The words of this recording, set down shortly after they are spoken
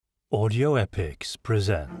Audio Epics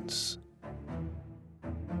presents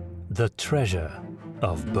The Treasure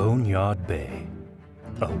of Boneyard Bay,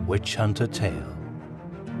 a witch hunter tale.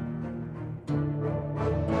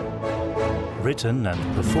 Written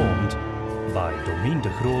and performed by Domien de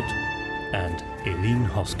Groot and Eline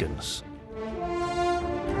Hoskins.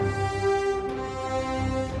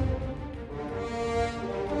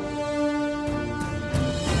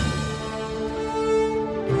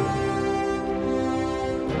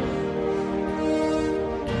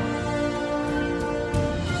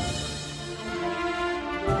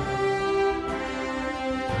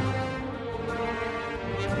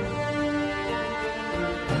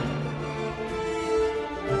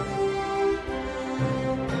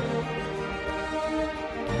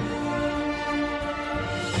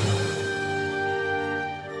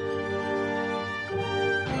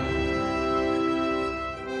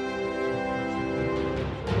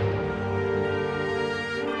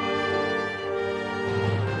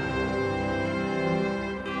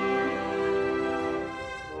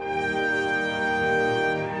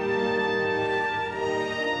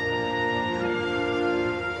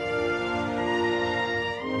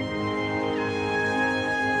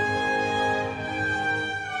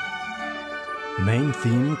 Main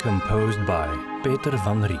theme composed by Peter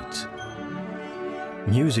van Riet.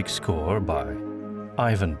 Music score by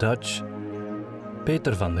Ivan Dutch,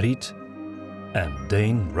 Peter van Riet and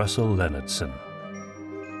Dane Russell Leonardson.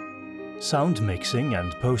 Sound mixing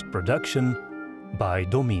and post-production by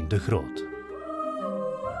Domien de Groot.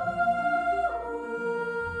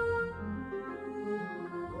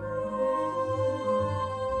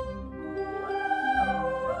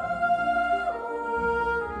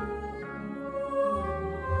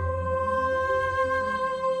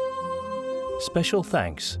 Special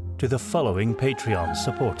thanks to the following Patreon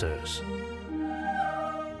supporters: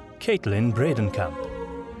 Caitlin Bredenkamp,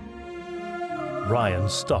 Ryan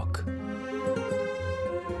Stock,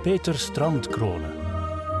 Peter Strandkrone,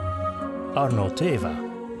 Arno Teva,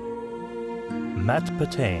 Matt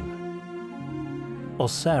Patain,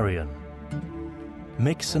 Ossarian,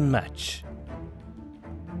 Mix and Match,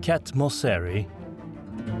 Kat Mosseri,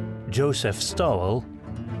 Joseph Stowell,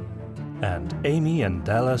 and Amy and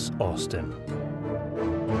Dallas Austin.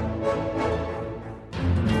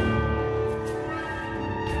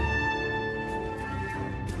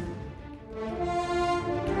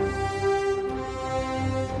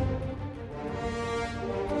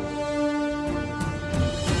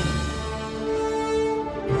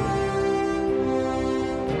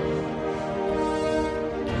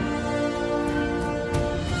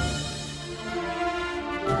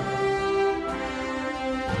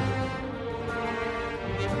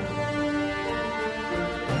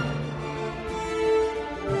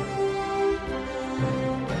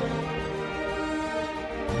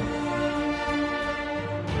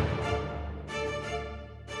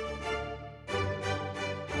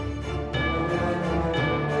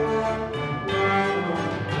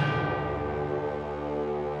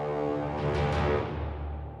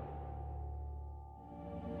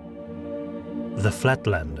 The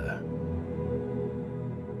Flatlander.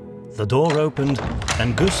 The door opened,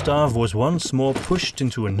 and Gustav was once more pushed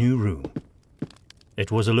into a new room.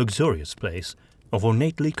 It was a luxurious place of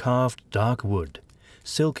ornately carved dark wood,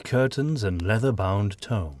 silk curtains and leather-bound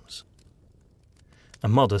tomes. A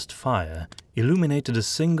modest fire illuminated a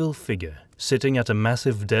single figure sitting at a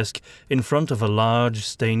massive desk in front of a large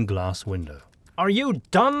stained glass window. "Are you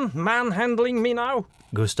done manhandling me now?"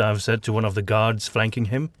 Gustav said to one of the guards flanking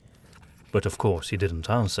him. But of course he didn't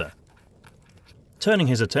answer. Turning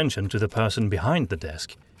his attention to the person behind the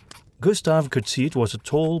desk, Gustav could see it was a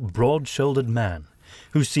tall, broad-shouldered man,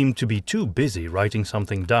 who seemed to be too busy writing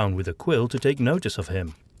something down with a quill to take notice of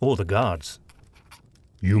him, or the guards.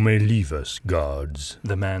 "You may leave us, guards,"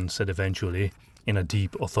 the man said eventually, in a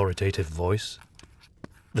deep, authoritative voice.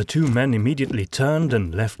 The two men immediately turned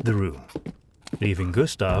and left the room, leaving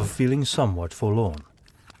Gustav feeling somewhat forlorn.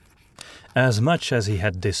 As much as he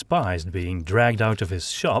had despised being dragged out of his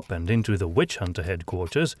shop and into the witch hunter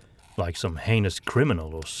headquarters, like some heinous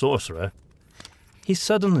criminal or sorcerer, he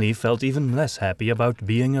suddenly felt even less happy about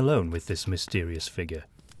being alone with this mysterious figure.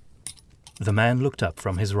 The man looked up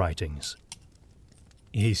from his writings.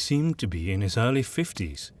 He seemed to be in his early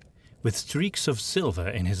 50s, with streaks of silver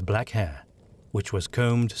in his black hair, which was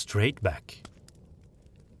combed straight back.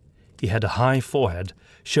 He had a high forehead,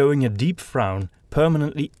 showing a deep frown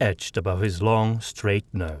permanently etched above his long, straight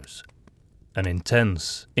nose. An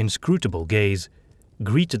intense, inscrutable gaze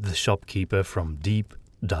greeted the shopkeeper from deep,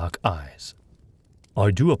 dark eyes.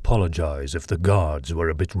 "I do apologize if the guards were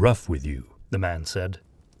a bit rough with you," the man said.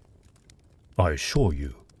 "I assure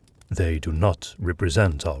you, They do not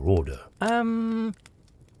represent our order.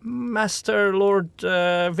 Master Lord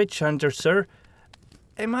Witch Hunter, sir,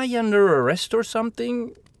 am I under arrest or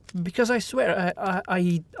something? Because I swear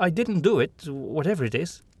I didn't do it, whatever it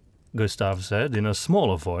is, Gustav said in a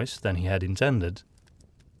smaller voice than he had intended.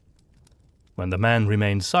 When the man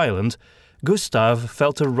remained silent, Gustav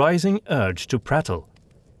felt a rising urge to prattle.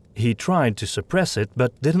 He tried to suppress it,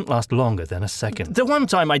 but didn't last longer than a second. The one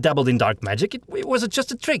time I dabbled in dark magic, it was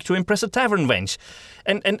just a trick to impress a tavern wench.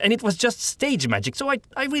 And it was just stage magic, so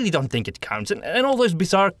I really don't think it counts. And all those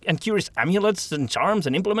bizarre and curious amulets and charms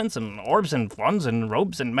and implements and orbs and wands and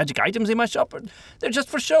robes and magic items in my shop, they're just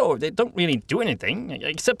for show. They don't really do anything,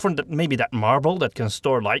 except for maybe that marble that can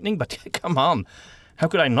store lightning, but come on. How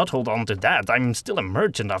could I not hold on to that? I'm still a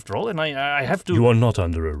merchant after all, and I have to... You are not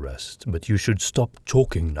under arrest, but you should stop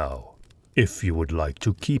talking now, if you would like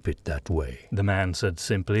to keep it that way, the man said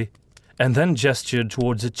simply, and then gestured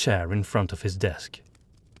towards a chair in front of his desk.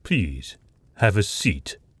 Please, have a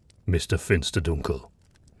seat, Mr. Finsterdunkel.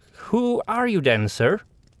 Who are you then, sir?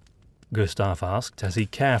 Gustav asked as he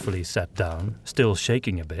carefully sat down, still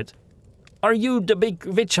shaking a bit. Are you the big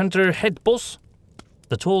witch hunter head boss?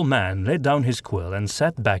 The tall man laid down his quill and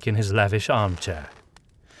sat back in his lavish armchair.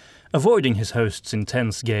 Avoiding his host's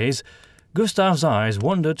intense gaze, Gustav's eyes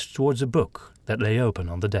wandered towards a book that lay open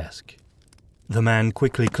on the desk. The man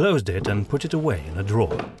quickly closed it and put it away in a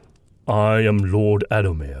drawer. I am Lord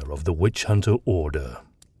Adomir of the Witch Hunter Order.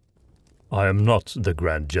 I am not the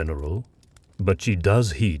Grand General, but she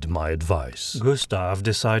does heed my advice. Gustav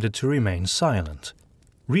decided to remain silent,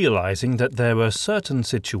 realizing that there were certain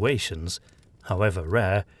situations, however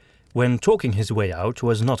rare, when talking his way out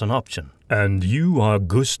was not an option. And you are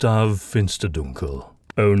Gustav Finsterdunkel,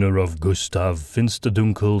 owner of Gustav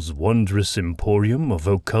Finsterdunkel's wondrous emporium of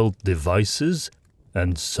occult devices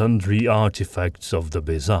and sundry artifacts of the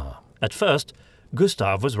bizarre. At first,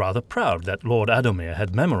 Gustav was rather proud that Lord Adomir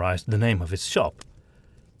had memorized the name of his shop,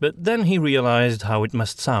 but then he realized how it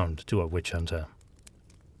must sound to a witch hunter.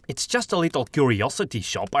 It's just a little curiosity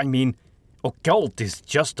shop. I mean, occult is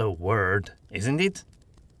just a word, isn't it?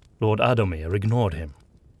 Lord Adomir ignored him.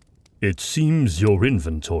 It seems your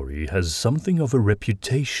inventory has something of a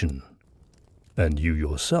reputation, and you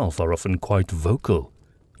yourself are often quite vocal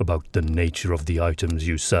about the nature of the items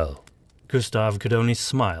you sell. Gustav could only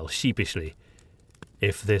smile sheepishly.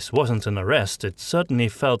 If this wasn't an arrest, it certainly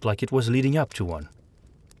felt like it was leading up to one.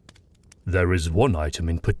 There is one item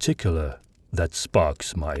in particular that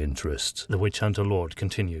sparks my interest, the witch hunter lord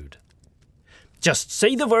continued. Just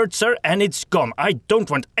say the word, sir, and it's gone. I don't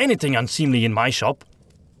want anything unseemly in my shop.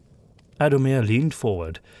 Adomir leaned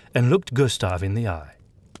forward and looked Gustav in the eye.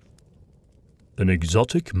 An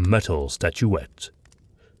exotic metal statuette.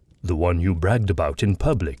 The one you bragged about in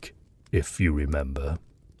public, if you remember.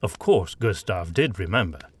 Of course Gustav did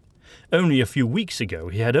remember. Only a few weeks ago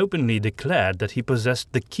he had openly declared that he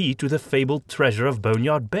possessed the key to the fabled treasure of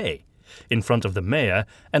Boneyard Bay, in front of the mayor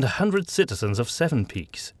and 100 citizens of Seven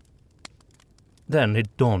Peaks. Then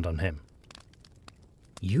it dawned on him.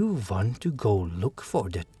 You want to go look for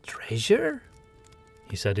the treasure?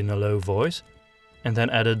 He said in a low voice, and then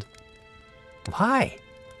added, Why?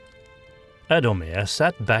 Adomir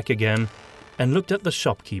sat back again and looked at the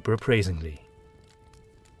shopkeeper appraisingly.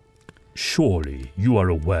 Surely you are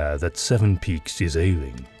aware that Seven Peaks is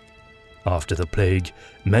ailing. After the plague,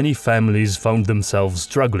 many families found themselves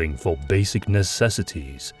struggling for basic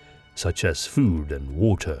necessities, such as food and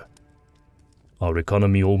water. Our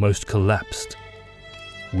economy almost collapsed.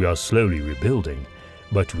 We are slowly rebuilding,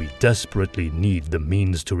 but we desperately need the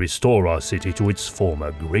means to restore our city to its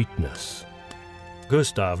former greatness.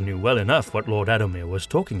 Gustav knew well enough what Lord Adomir was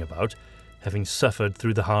talking about, having suffered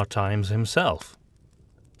through the hard times himself.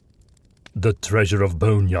 The treasure of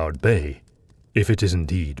Boneyard Bay, if it is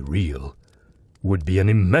indeed real, would be an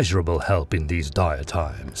immeasurable help in these dire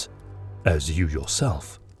times, as you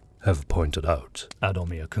yourself have pointed out,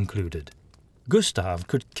 Adomir concluded. Gustav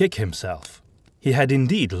could kick himself. He had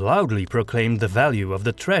indeed loudly proclaimed the value of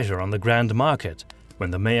the treasure on the Grand Market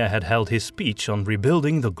when the mayor had held his speech on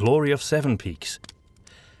rebuilding the glory of Seven Peaks.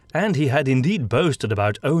 And he had indeed boasted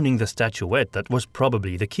about owning the statuette that was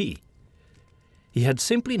probably the key. He had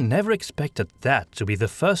simply never expected that to be the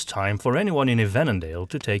first time for anyone in Evenendale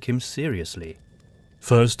to take him seriously.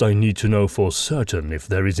 First, I need to know for certain if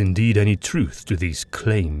there is indeed any truth to these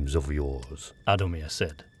claims of yours, Adomir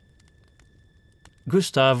said.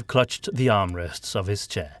 Gustav clutched the armrests of his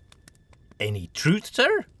chair. Any truth,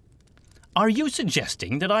 sir? Are you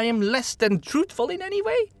suggesting that I am less than truthful in any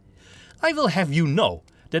way? I will have you know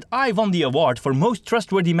that I won the award for most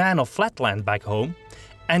trustworthy man of Flatland back home,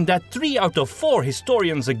 and that 3 out of 4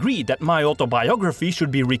 historians agreed that my autobiography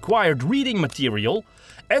should be required reading material,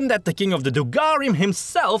 and that the king of the Dugarim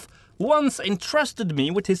himself once entrusted me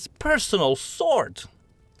with his personal sword.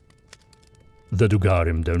 The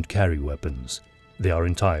Dugarim don't carry weapons. They are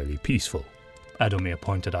entirely peaceful, Adomir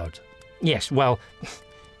pointed out. Yes, well,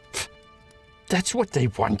 that's what they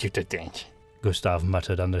want you to think, Gustav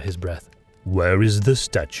muttered under his breath. Where is the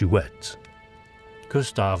statuette?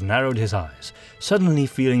 Gustav narrowed his eyes, suddenly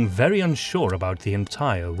feeling very unsure about the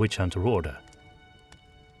entire witch hunter order.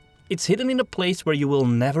 It's hidden in a place where you will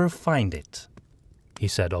never find it, he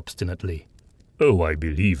said obstinately. Oh, I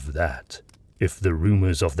believe that. If the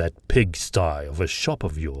rumors of that pigsty of a shop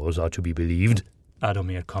of yours are to be believed,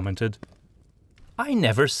 Adomir commented. I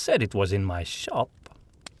never said it was in my shop,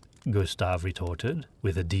 Gustav retorted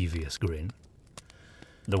with a devious grin.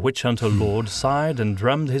 The witch hunter lord sighed and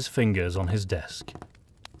drummed his fingers on his desk.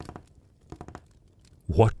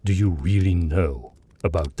 What do you really know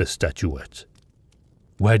about the statuette?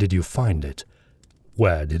 Where did you find it?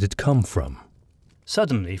 Where did it come from?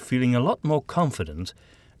 Suddenly, feeling a lot more confident,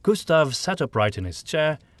 Gustav sat upright in his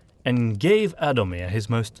chair and gave Adomir his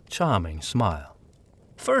most charming smile.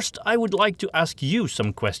 First, I would like to ask you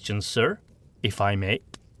some questions, sir, if I may.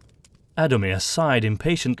 Adomir sighed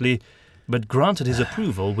impatiently, but granted his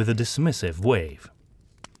approval with a dismissive wave.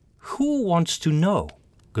 Who wants to know?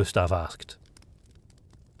 Gustav asked.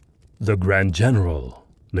 The Grand General,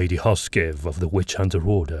 Lady Hoskev of the Witch Hunter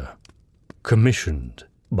Order, commissioned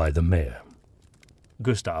by the mayor.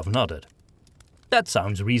 Gustav nodded. That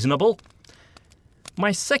sounds reasonable.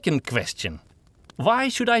 My second question. Why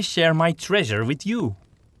should I share my treasure with you?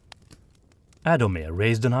 Adomir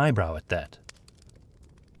raised an eyebrow at that.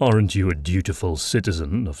 Aren't you a dutiful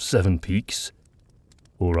citizen of Seven Peaks?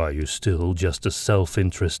 Or are you still just a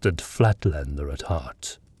self-interested flatlander at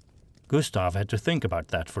heart? Gustav had to think about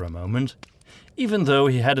that for a moment. Even though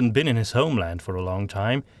he hadn't been in his homeland for a long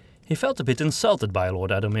time, he felt a bit insulted by Lord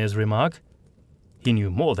Adomir's remark. He knew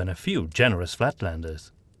more than a few generous flatlanders.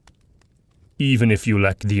 Even if you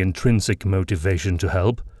lack the intrinsic motivation to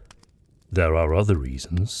help, there are other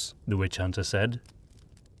reasons, the witch hunter said.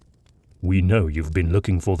 We know you've been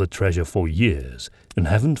looking for the treasure for years and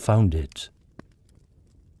haven't found it.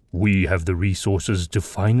 We have the resources to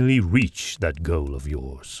finally reach that goal of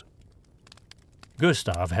yours.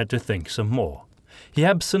 Gustav had to think some more. He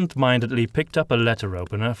absent-mindedly picked up a letter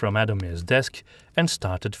opener from Adomir's desk and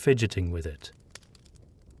started fidgeting with it.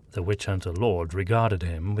 The witch hunter lord regarded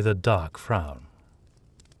him with a dark frown.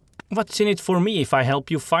 What's in it for me if I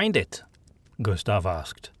help you find it? Gustav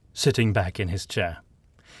asked, sitting back in his chair.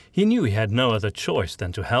 He knew he had no other choice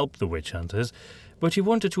than to help the witch hunters, but he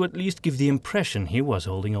wanted to at least give the impression he was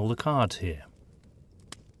holding all the cards here.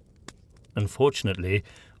 Unfortunately,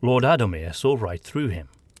 Lord Adomir saw right through him.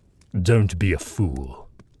 Don't be a fool.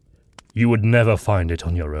 You would never find it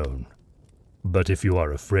on your own. But if you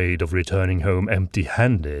are afraid of returning home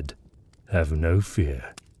empty-handed, have no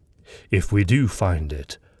fear. If we do find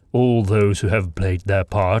it, all those who have played their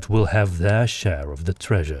part will have their share of the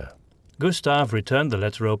treasure. Gustav returned the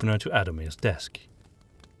letter opener to Adomir's desk.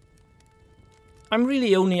 I'm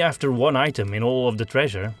really only after one item in all of the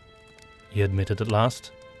treasure, he admitted at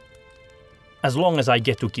last. As long as I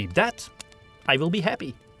get to keep that, I will be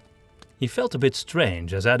happy. He felt a bit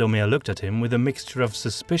strange as Adomir looked at him with a mixture of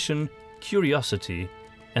suspicion, curiosity,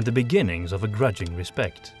 and the beginnings of a grudging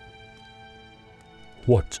respect.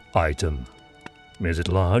 What item? Is it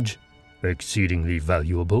large? Exceedingly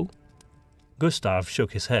valuable? Gustav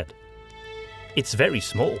shook his head. It's very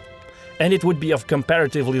small, and it would be of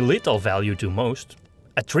comparatively little value to most.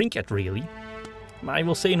 A trinket, really. I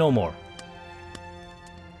will say no more.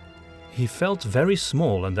 He felt very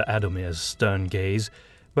small under Adomir's stern gaze,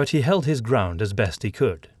 but he held his ground as best he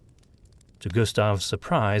could. To Gustav's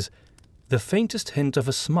surprise, the faintest hint of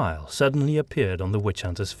a smile suddenly appeared on the witch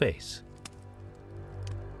hunter's face.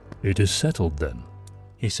 It is settled then,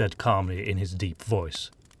 he said calmly in his deep voice.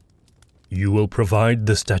 You will provide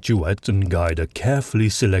the statuette and guide a carefully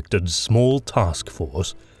selected small task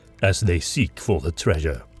force as they seek for the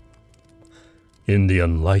treasure. In the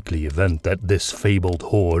unlikely event that this fabled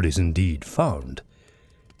hoard is indeed found,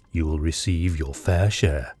 you will receive your fair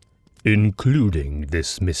share, including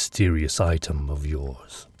this mysterious item of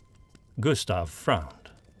yours. Gustav frowned.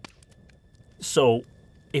 So,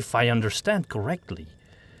 if I understand correctly,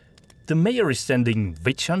 the mayor is sending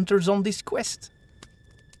witch hunters on this quest?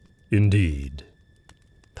 Indeed.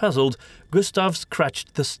 Puzzled, Gustav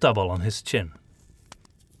scratched the stubble on his chin.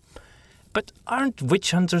 But aren't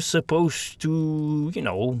witch hunters supposed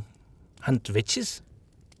to, hunt witches?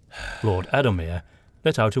 Lord Adomir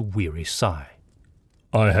let out a weary sigh.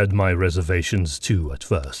 I had my reservations too at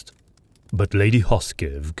first, but Lady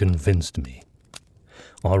Hoskiv convinced me.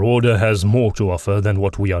 Our order has more to offer than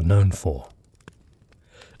what we are known for.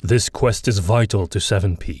 This quest is vital to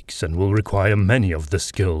Seven Peaks and will require many of the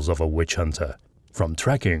skills of a witch hunter, from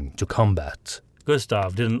tracking to combat.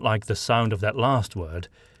 Gustav didn't like the sound of that last word,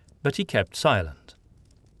 but he kept silent.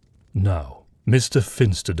 Now, Mr.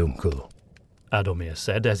 Finsterdunkel, Adomir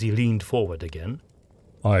said as he leaned forward again.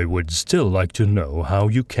 I would still like to know how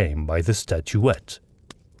you came by the statuette.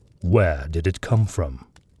 Where did it come from?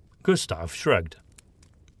 Gustav shrugged.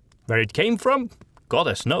 Where it came from?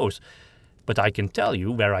 Goddess knows. But I can tell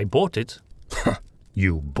you where I bought it.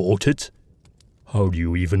 You bought it? How do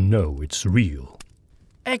you even know it's real?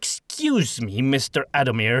 Excuse me, Mr.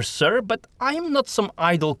 Adomir, sir, but I am not some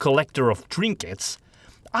idle collector of trinkets.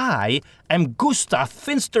 I am Gustav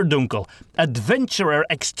Finsterdunkel, adventurer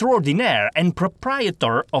extraordinaire and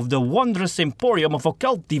proprietor of the wondrous emporium of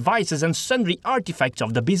occult devices and sundry artifacts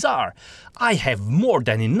of the bizarre. I have more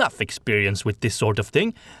than enough experience with this sort of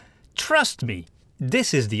thing. Trust me,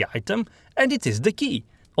 this is the item, and it is the key.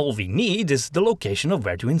 All we need is the location of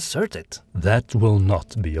where to insert it. That will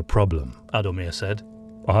not be a problem, Adomir said.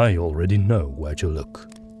 I already know where to look.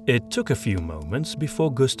 It took a few moments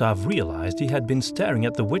before Gustav realized he had been staring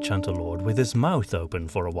at the witch hunter lord with his mouth open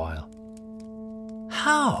for a while.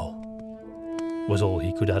 How? Was all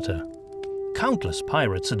he could utter. Countless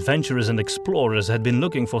pirates, adventurers and explorers had been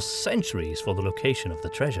looking for centuries for the location of the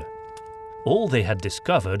treasure. All they had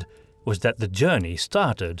discovered was that the journey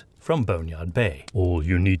started from Boneyard Bay. All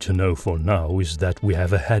you need to know for now is that we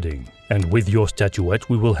have a heading, and with your statuette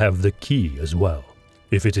we will have the key as well,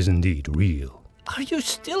 if it is indeed real. Are you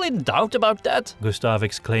still in doubt about that? Gustav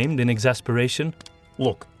exclaimed in exasperation.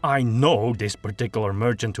 Look, I know this particular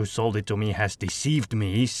merchant who sold it to me has deceived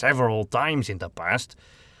me several times in the past,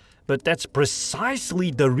 but that's precisely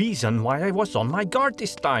the reason why I was on my guard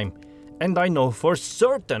this time, and I know for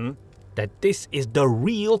certain that this is the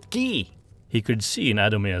real key. He could see in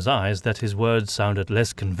Adomir's eyes that his words sounded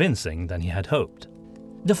less convincing than he had hoped.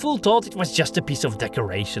 The fool thought it was just a piece of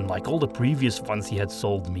decoration like all the previous ones he had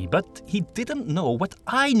sold me, but he didn't know what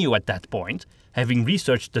I knew at that point, having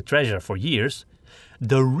researched the treasure for years.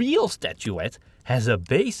 The real statuette has a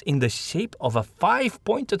base in the shape of a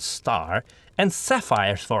 5-pointed star and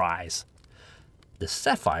sapphires for eyes. The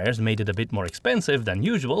sapphires made it a bit more expensive than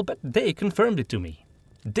usual, but they confirmed it to me.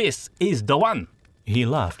 This is the one. He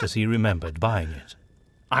laughed as he remembered buying it.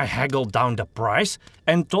 I haggled down the price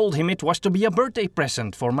and told him it was to be a birthday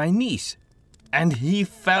present for my niece. And he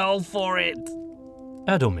fell for it.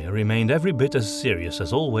 Adomir remained every bit as serious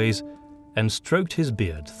as always and stroked his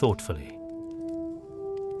beard thoughtfully.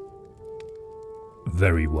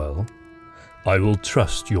 Very well. I will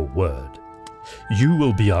trust your word. You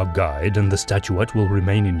will be our guide and the statuette will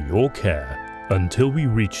remain in your care until we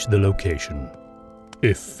reach the location.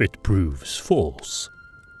 If it proves false,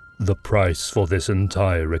 the price for this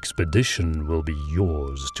entire expedition will be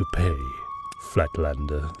yours to pay,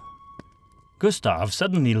 Flatlander. Gustav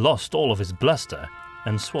suddenly lost all of his bluster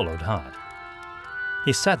and swallowed hard.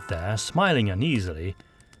 He sat there, smiling uneasily,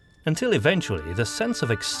 until eventually the sense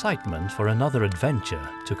of excitement for another adventure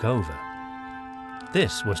took over.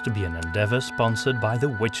 This was to be an endeavor sponsored by the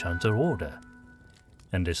Witch Hunter Order,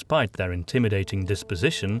 and despite their intimidating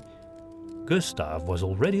disposition, Gustav was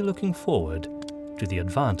already looking forward to the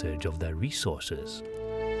advantage of their resources.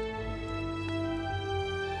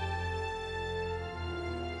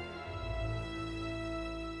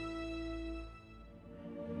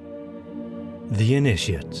 The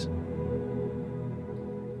Initiate.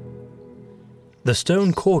 The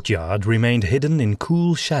stone courtyard remained hidden in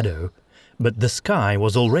cool shadow, but the sky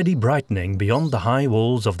was already brightening beyond the high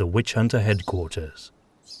walls of the Witch Hunter headquarters.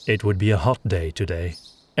 It would be a hot day today,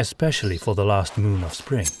 especially for the last moon of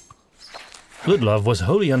spring. Ludlov was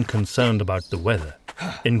wholly unconcerned about the weather,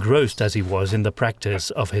 engrossed as he was in the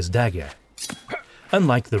practice of his dagger.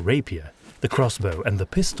 Unlike the rapier, the crossbow and the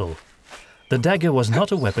pistol, the dagger was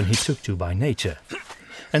not a weapon he took to by nature,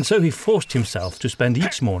 and so he forced himself to spend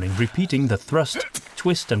each morning repeating the thrust,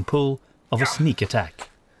 twist and pull of a sneak attack.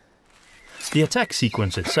 The attack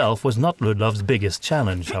sequence itself was not Ludlov's biggest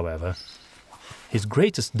challenge, however. His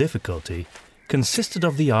greatest difficulty consisted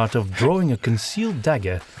of the art of drawing a concealed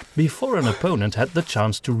dagger before an opponent had the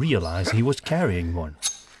chance to realize he was carrying one.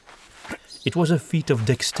 It was a feat of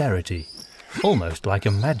dexterity, almost like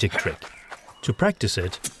a magic trick. To practice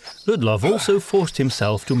it, Ludlov also forced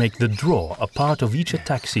himself to make the draw a part of each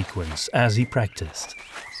attack sequence as he practiced.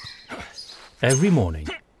 Every morning,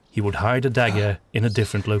 he would hide a dagger in a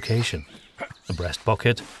different location, a breast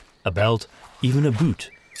pocket, a belt, even a boot.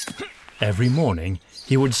 Every morning,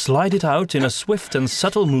 he would slide it out in a swift and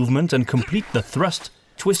subtle movement and complete the thrust,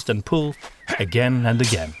 twist and pull again and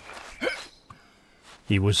again.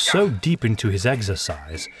 He was so deep into his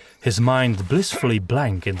exercise, his mind blissfully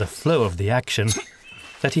blank in the flow of the action,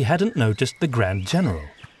 that he hadn't noticed the Grand General,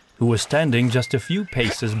 who was standing just a few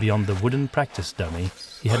paces beyond the wooden practice dummy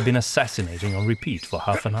he had been assassinating on repeat for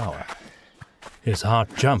half an hour. His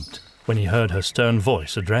heart jumped when he heard her stern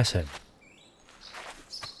voice address him.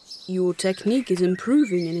 Your technique is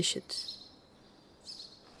improving, Initiate.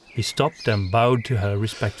 He stopped and bowed to her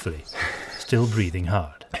respectfully, still breathing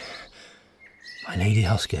hard. My Lady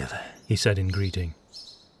Huskiv, he said in greeting.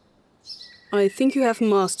 I think you have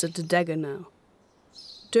mastered the dagger now.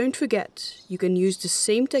 Don't forget, you can use the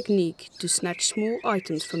same technique to snatch small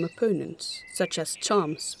items from opponents, such as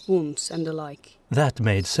charms, wands and the like. That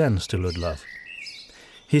made sense to Ludlov.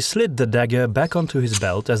 He slid the dagger back onto his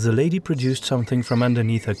belt as the lady produced something from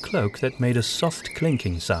underneath her cloak that made a soft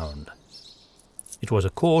clinking sound. It was a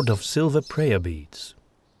cord of silver prayer beads.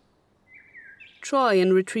 Try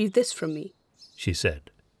and retrieve this from me, she said.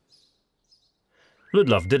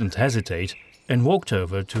 Ludlov didn't hesitate and walked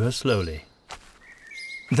over to her slowly.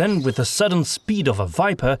 Then, with the sudden speed of a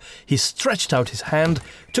viper, he stretched out his hand,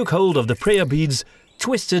 took hold of the prayer beads,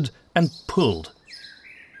 twisted and pulled,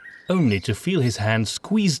 only to feel his hand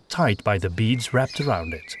squeezed tight by the beads wrapped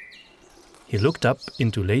around it. He looked up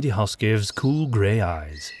into Lady Huskiv's cool grey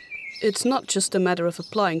eyes. It's not just a matter of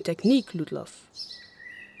applying technique, Ludlov.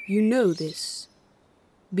 You know this.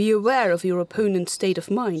 Be aware of your opponent's state of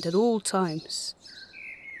mind at all times.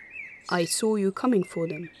 I saw you coming for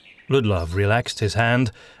them. Ludlov relaxed his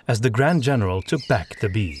hand as the Grand General took back the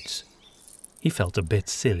beads. He felt a bit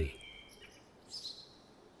silly.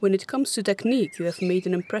 When it comes to technique, you have made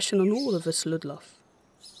an impression on all of us, Ludlov.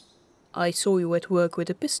 I saw you at work with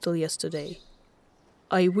a pistol yesterday.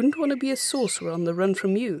 I wouldn't want to be a sorcerer on the run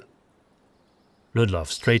from you. Ludlov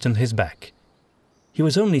straightened his back. He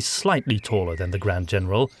was only slightly taller than the Grand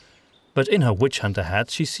General, but in her witch hunter hat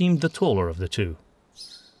she seemed the taller of the two.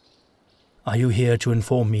 Are you here to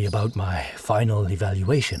inform me about my final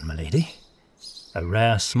evaluation, my lady? A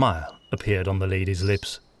rare smile appeared on the lady's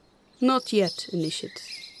lips. Not yet, Initiate.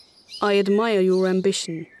 I admire your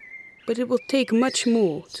ambition, but it will take much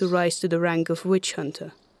more to rise to the rank of witch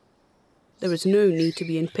hunter. There is no need to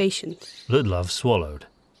be impatient. Ludlov swallowed.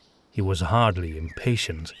 He was hardly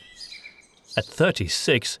impatient. At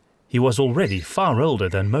 36, he was already far older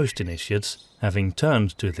than most initiates, having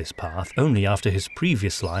turned to this path only after his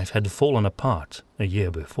previous life had fallen apart a year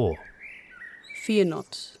before. Fear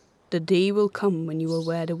not. The day will come when you will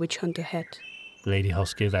wear the witch hunter hat. Lady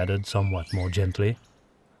Huskiv added somewhat more gently.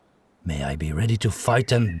 May I be ready to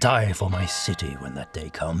fight and die for my city when that day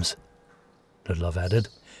comes, Ludlov added,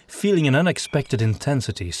 feeling an unexpected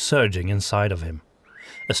intensity surging inside of him.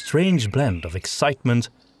 A strange blend of excitement,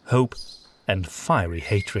 hope, and fiery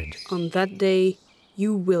hatred. On that day,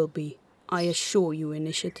 you will be, I assure you,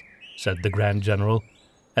 Initiate, said the Grand General,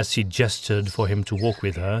 as she gestured for him to walk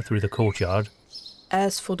with her through the courtyard.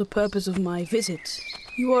 As for the purpose of my visit,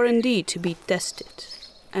 you are indeed to be tested,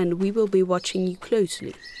 and we will be watching you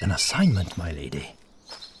closely. An assignment, my lady?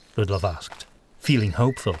 Ludlov asked, feeling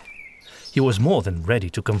hopeful. He was more than ready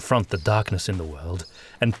to confront the darkness in the world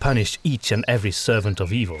and punish each and every servant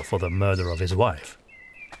of evil for the murder of his wife.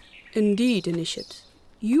 Indeed, Initiate.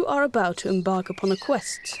 You are about to embark upon a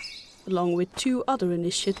quest, along with 2 other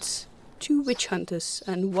initiates, 2 witch hunters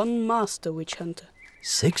and 1 master witch hunter.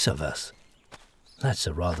 6 of us? That's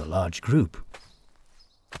a rather large group.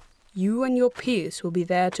 You and your peers will be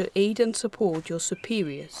there to aid and support your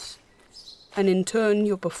superiors, and in turn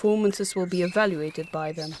your performances will be evaluated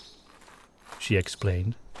by them, she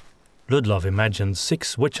explained. Ludlov imagined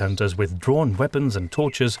 6 witch hunters with drawn weapons and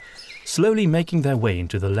torches slowly making their way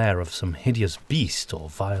into the lair of some hideous beast or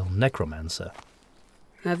vile necromancer.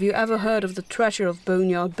 Have you ever heard of the treasure of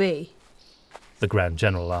Boneyard Bay? The Grand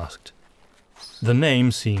General asked. The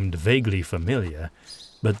name seemed vaguely familiar,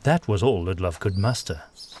 but that was all Ludlov could muster.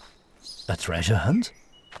 A treasure hunt?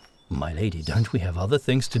 My lady, don't we have other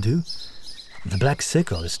things to do? The Black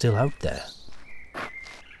Sickle is still out there.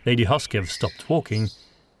 Lady Huskiv stopped walking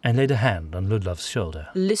and laid a hand on Ludlov's shoulder.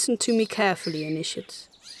 Listen to me carefully, Initiate.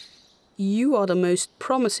 You are the most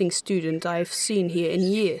promising student I have seen here in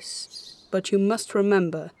years, but you must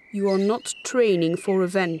remember, you are not training for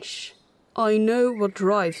revenge. I know what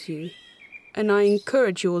drives you, and I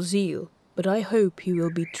encourage your zeal, but I hope you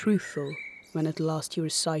will be truthful when at last you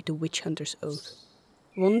recite the witch hunter's oath.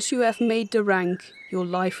 Once you have made the rank, your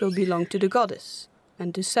life will belong to the goddess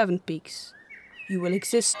and to Seven Peaks. You will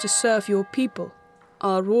exist to serve your people.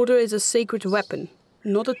 Our order is a sacred weapon,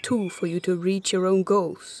 not a tool for you to reach your own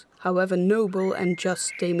goals, however noble and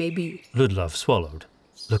just they may be. Ludlov swallowed,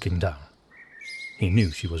 looking down. He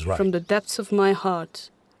knew she was right. From the depths of my heart,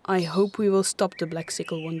 I hope we will stop the Black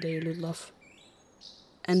Sickle one day, Ludlov.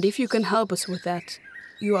 And if you can help us with that,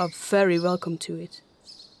 you are very welcome to it.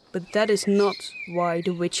 But that is not why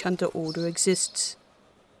the Witch Hunter Order exists.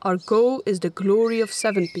 Our goal is the glory of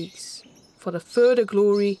Seven Peaks, for the further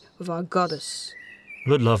glory of our goddess.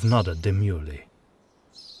 Ludlov nodded demurely.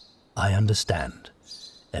 I understand,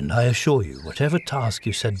 and I assure you, whatever task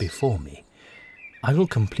you set before me, I will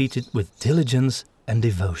complete it with diligence and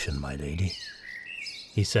devotion, my lady,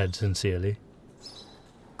 he said sincerely.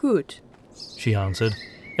 Good, she answered,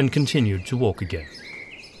 and continued to walk again.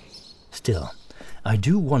 Still, I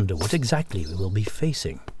do wonder what exactly we will be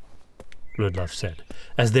facing, Ludlov said,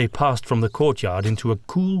 as they passed from the courtyard into a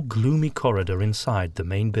cool, gloomy corridor inside the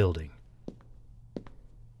main building.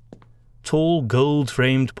 Tall,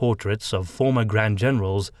 gold-framed portraits of former Grand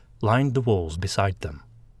Generals lined the walls beside them.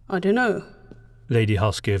 I don't know, Lady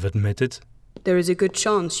Hoskev admitted. There is a good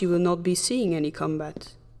chance you will not be seeing any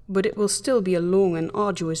combat, but it will still be a long and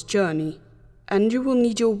arduous journey, and you will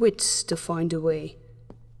need your wits to find a way.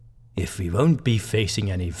 If we won't be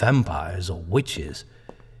facing any vampires or witches,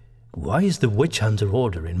 why is the Witch Hunter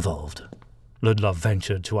Order involved? Ludlov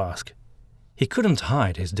ventured to ask. He couldn't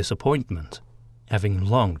hide his disappointment, having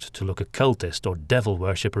longed to look a cultist or devil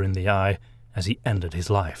worshipper in the eye as he ended his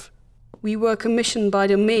life. We were commissioned by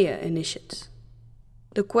the mayor, Initiate.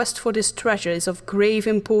 The quest for this treasure is of grave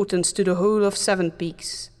importance to the whole of Seven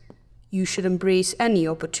Peaks. You should embrace any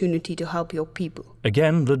opportunity to help your people.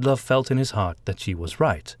 Again, Ludlov felt in his heart that she was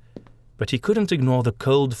right, but he couldn't ignore the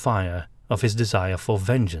cold fire of his desire for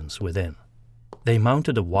vengeance within. They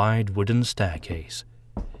mounted a wide wooden staircase,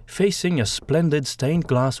 facing a splendid stained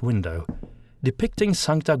glass window, depicting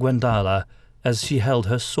Sancta Gwendala as she held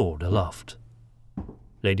her sword aloft.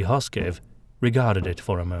 Lady Hoskev regarded it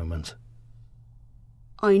for a moment.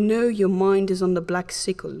 I know your mind is on the Black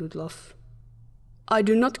Sickle, Ludlov. I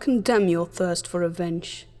do not condemn your thirst for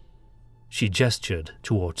revenge. She gestured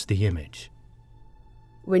towards the image.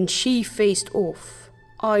 When she faced off,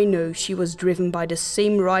 I know she was driven by the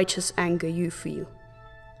same righteous anger you feel.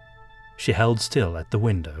 She held still at the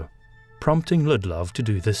window, prompting Ludlov to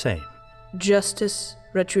do the same. Justice,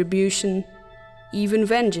 retribution, even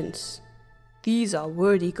vengeance. These are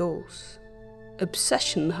worthy goals.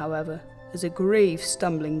 Obsession, however, is a grave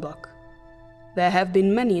stumbling block. There have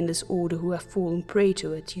been many in this order who have fallen prey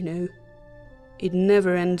to it, you know. It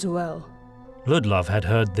never ends well. Ludlov had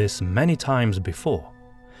heard this many times before,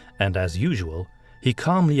 and as usual, he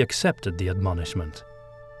calmly accepted the admonishment,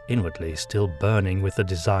 inwardly still burning with the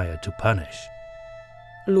desire to punish.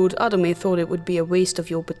 Lord Adame thought it would be a waste of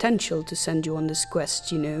your potential to send you on this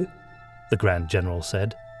quest, you know, the Grand General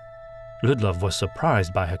said. Ludlov was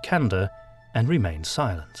surprised by her candor and remained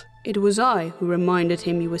silent. It was I who reminded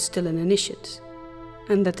him you were still an initiate,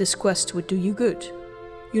 and that this quest would do you good.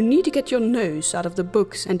 You need to get your nose out of the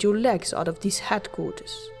books and your legs out of these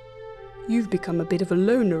headquarters. You've become a bit of a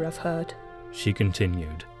loner, I've heard, she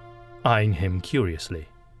continued, eyeing him curiously.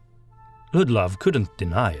 Ludlov couldn't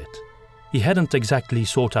deny it. He hadn't exactly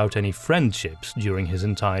sought out any friendships during his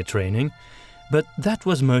entire training, but that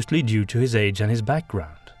was mostly due to his age and his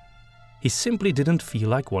background. He simply didn't feel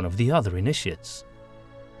like one of the other initiates.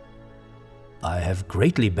 I have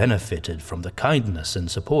greatly benefited from the kindness and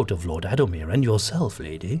support of Lord Adomir and yourself,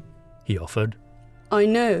 lady, he offered. I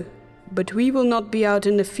know, but we will not be out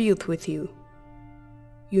in the field with you.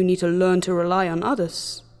 You need to learn to rely on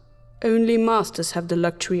others. Only masters have the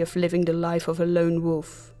luxury of living the life of a lone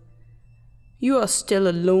wolf. You are still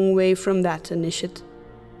a long way from that, Initiate.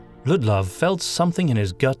 Ludlov felt something in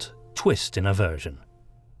his gut twist in aversion.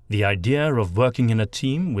 The idea of working in a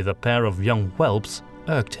team with a pair of young whelps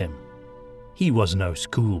irked him. He was no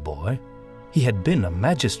schoolboy. He had been a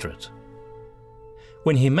magistrate.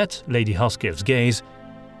 When he met Lady Hoskev's gaze,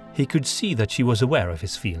 he could see that she was aware of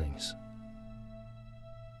his feelings.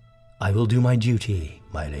 I will do my duty,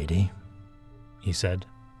 my lady, he said.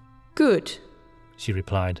 Good, she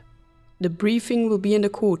replied. The briefing will be in the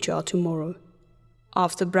courtyard tomorrow,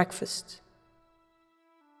 after breakfast.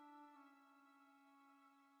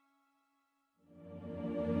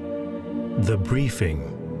 The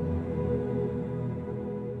briefing.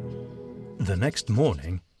 The next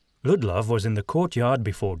morning, Ludlov was in the courtyard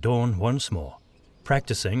before dawn once more,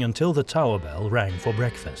 practicing until the tower bell rang for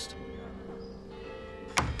breakfast.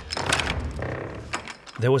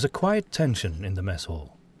 There was a quiet tension in the mess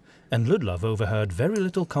hall, and Ludlov overheard very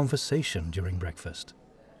little conversation during breakfast.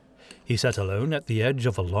 He sat alone at the edge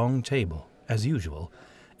of a long table, as usual,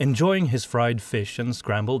 enjoying his fried fish and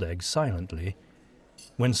scrambled eggs silently,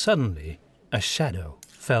 when suddenly a shadow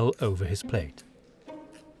fell over his plate.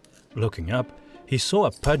 Looking up, he saw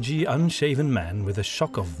a pudgy, unshaven man with a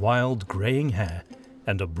shock of wild, greying hair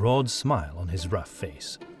and a broad smile on his rough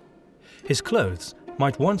face. His clothes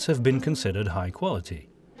might once have been considered high quality,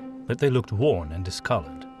 but they looked worn and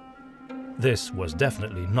discoloured. This was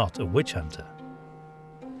definitely not a witch hunter.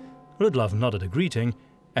 Ludlov nodded a greeting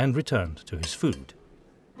and returned to his food.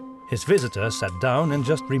 His visitor sat down and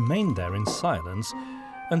just remained there in silence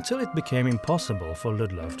until it became impossible for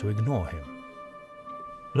Ludlov to ignore him.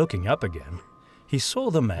 Looking up again, he saw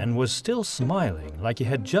the man was still smiling like he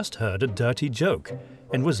had just heard a dirty joke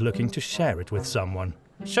and was looking to share it with someone.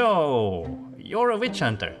 So, you're a witch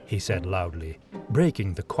hunter, he said loudly,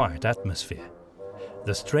 breaking the quiet atmosphere.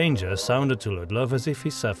 The stranger sounded to Ludlov as if he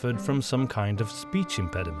suffered from some kind of speech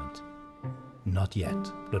impediment. Not yet,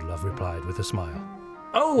 Ludlov replied with a smile.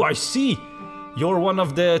 Oh, I see! You're one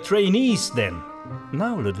of the trainees, then.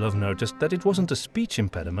 Now Ludlov noticed that it wasn't a speech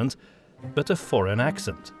impediment, but a foreign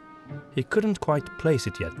accent. He couldn't quite place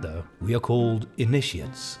it yet, though. We are called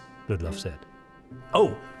initiates, Ludlov said.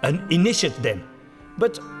 Oh, an initiate, then.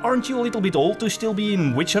 But aren't you a little bit old to still be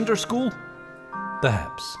in witch hunter school?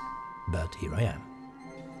 Perhaps, but here I am.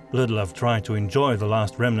 Ludlov tried to enjoy the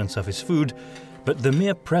last remnants of his food, but the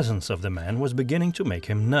mere presence of the man was beginning to make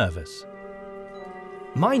him nervous.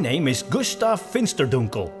 My name is Gustav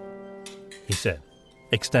Finsterdunkel, he said,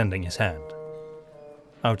 extending his hand.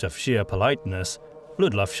 Out of sheer politeness,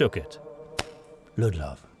 Ludlov shook it.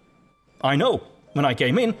 Ludlov. I know. When I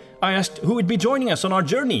came in, I asked who would be joining us on our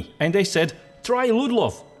journey, and they said, try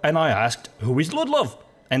Ludlov. And I asked, who is Ludlov?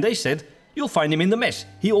 And they said, you'll find him in the mess.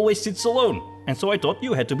 He always sits alone. And so I thought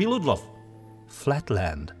you had to be Ludlov.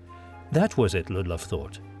 Flatland. That was it, Ludlov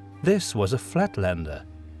thought. This was a Flatlander.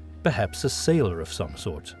 Perhaps a sailor of some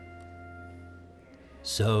sort.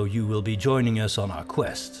 So you will be joining us on our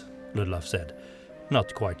quest, Ludlov said,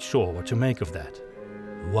 not quite sure what to make of that.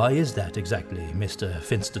 Why is that exactly, Mr.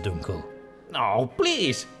 Finsterdunkel? Oh,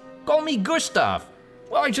 please, call me Gustav.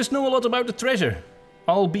 Well, I just know a lot about the treasure.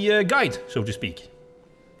 I'll be a guide, so to speak.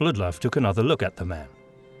 Ludlov took another look at the man.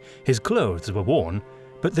 His clothes were worn,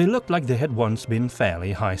 but they looked like they had once been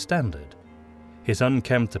fairly high standard. His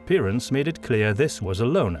unkempt appearance made it clear this was a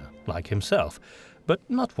loner, like himself, but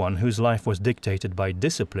not one whose life was dictated by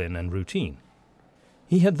discipline and routine.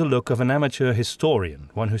 He had the look of an amateur historian,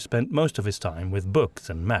 one who spent most of his time with books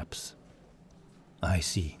and maps. I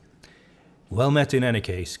see. Well met in any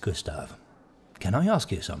case, Gustav. Can I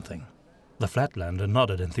ask you something? The Flatlander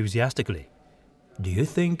nodded enthusiastically. Do you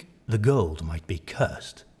think the gold might be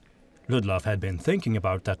cursed? Ludlov had been thinking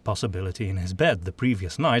about that possibility in his bed the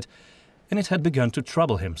previous night, and it had begun to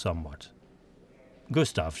trouble him somewhat.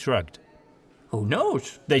 Gustav shrugged. Who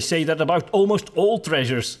knows? They say that about almost all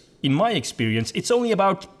treasures. In my experience, it's only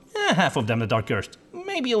about half of them that are cursed.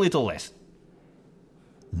 Maybe a little less.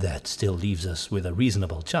 That still leaves us with a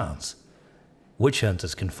reasonable chance. Witch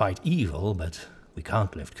hunters can fight evil, but we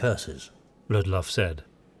can't lift curses, Ludlov said,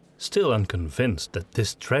 still unconvinced that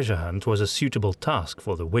this treasure hunt was a suitable task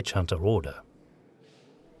for the witch hunter order.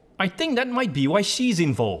 I think that might be why she's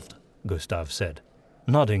involved, Gustav said,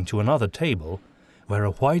 nodding to another table where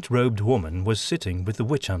a white-robed woman was sitting with the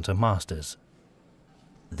witch hunter masters.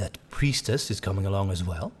 That priestess is coming along as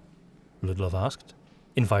well? Ludlov asked,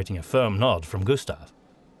 inviting a firm nod from Gustav.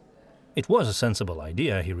 It was a sensible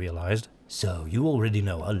idea, he realized. So you already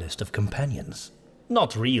know our list of companions?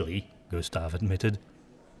 Not really, Gustav admitted.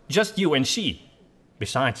 Just you and she.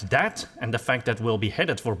 Besides that, and the fact that we'll be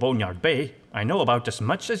headed for Boneyard Bay, I know about as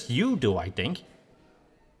much as you do, I think.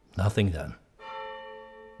 Nothing then.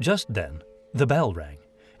 Just then, the bell rang,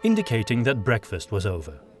 indicating that breakfast was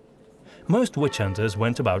over. Most witch hunters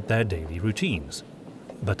went about their daily routines,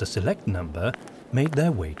 but a select number made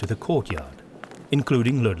their way to the courtyard,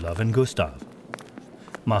 including Ludlov and Gustav.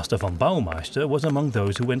 Master von Baumeister was among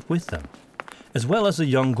those who went with them, as well as a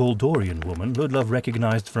young Goldorian woman Ludlov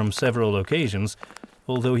recognized from several occasions,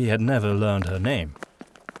 although he had never learned her name.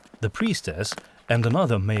 The priestess and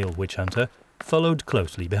another male witch hunter followed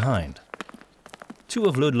closely behind. Two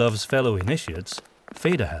of Ludlov's fellow initiates,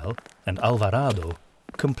 Federhel and Alvarado,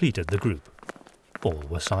 completed the group. All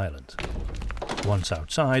were silent. Once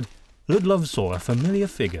outside, Ludlov saw a familiar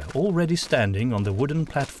figure already standing on the wooden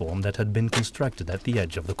platform that had been constructed at the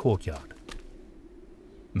edge of the courtyard.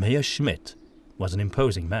 Mayor Schmidt was an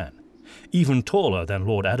imposing man, even taller than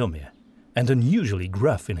Lord Adomir, and unusually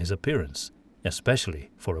gruff in his appearance, especially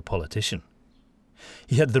for a politician.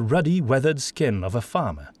 He had the ruddy, weathered skin of a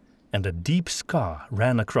farmer, and a deep scar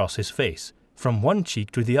ran across his face, from one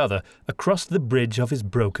cheek to the other across the bridge of his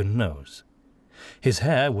broken nose. His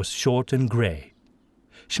hair was short and grey.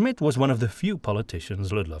 Schmidt was one of the few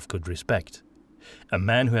politicians Ludlov could respect. A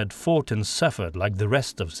man who had fought and suffered like the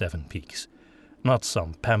rest of Seven Peaks, not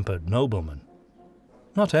some pampered nobleman.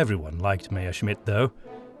 Not everyone liked Mayor Schmidt, though.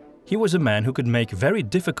 He was a man who could make very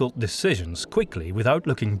difficult decisions quickly without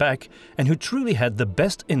looking back, and who truly had the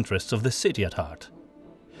best interests of the city at heart.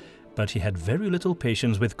 But he had very little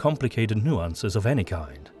patience with complicated nuances of any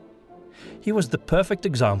kind. He was the perfect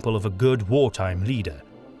example of a good wartime leader,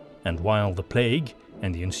 and while the plague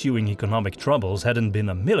and the ensuing economic troubles hadn't been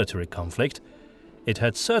a military conflict, it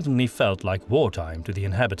had certainly felt like wartime to the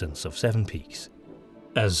inhabitants of Seven Peaks.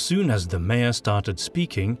 As soon as the mayor started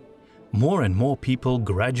speaking, more and more people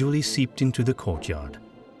gradually seeped into the courtyard,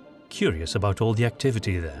 curious about all the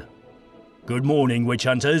activity there. "Good morning, witch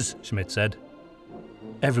hunters," Schmidt said.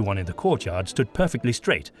 Everyone in the courtyard stood perfectly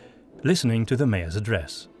straight, listening to the mayor's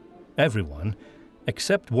address. Everyone,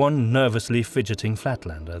 except one nervously fidgeting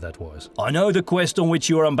flatlander, that was. "I know the quest on which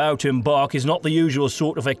you are about to embark is not the usual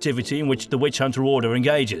sort of activity in which the Witch Hunter Order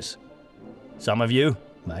engages. Some of you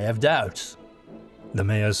may have doubts." The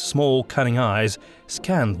mayor's small, cunning eyes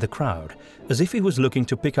scanned the crowd, as if he was looking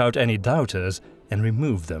to pick out any doubters and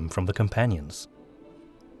remove them from the companions.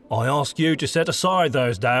 "I ask you to set aside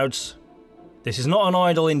those doubts. This is not an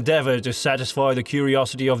idle endeavour to satisfy the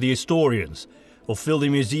curiosity of the historians, or fill the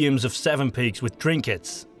museums of Seven Peaks with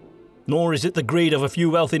trinkets. Nor is it the greed of a few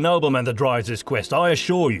wealthy noblemen that drives this quest, I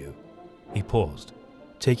assure you." He paused,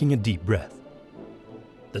 taking a deep breath.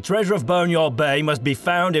 "The treasure of Boneyard Bay must be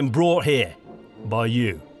found and brought here, by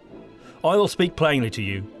you. I will speak plainly to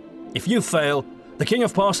you. If you fail, the King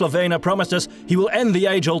of Parslavena promised us he will end the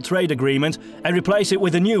age-old trade agreement and replace it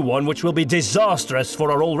with a new one which will be disastrous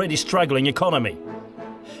for our already struggling economy.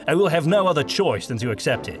 And we'll have no other choice than to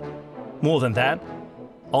accept it. More than that,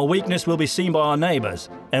 our weakness will be seen by our neighbours,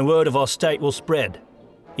 and word of our state will spread.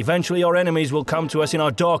 Eventually our enemies will come to us in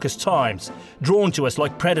our darkest times, drawn to us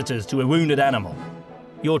like predators to a wounded animal.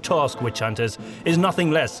 Your task, witch hunters, is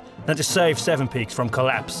nothing less than to save Seven Peaks from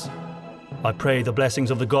collapse. I pray the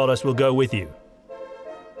blessings of the goddess will go with you."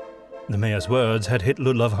 The mayor's words had hit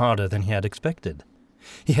Ludlov harder than he had expected.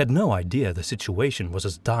 He had no idea the situation was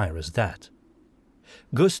as dire as that.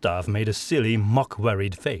 Gustav made a silly,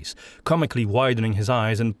 mock-worried face, comically widening his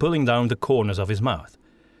eyes and pulling down the corners of his mouth.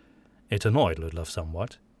 It annoyed Ludlov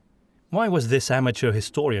somewhat. Why was this amateur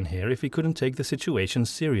historian here if he couldn't take the situation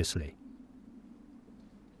seriously?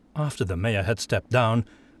 After the mayor had stepped down,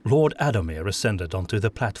 Lord Adomir ascended onto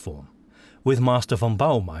the platform, with Master von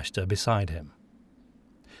Baumeister beside him.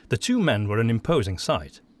 The two men were an imposing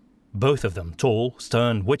sight, both of them tall,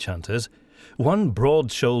 stern witch hunters, one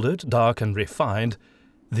broad-shouldered, dark and refined,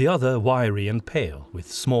 the other wiry and pale,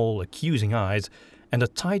 with small, accusing eyes and a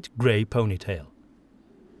tight grey ponytail.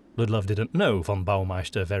 Ludlov didn't know von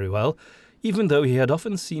Baumeister very well, even though he had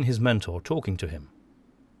often seen his mentor talking to him.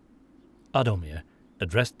 Adomir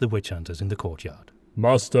addressed the witch hunters in the courtyard.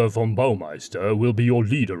 "Master von Baumeister will be your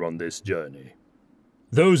leader on this journey.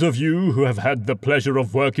 Those of you who have had the pleasure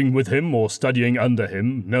of working with him or studying under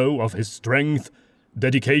him know of his strength,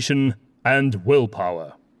 dedication, and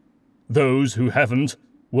willpower. Those who haven't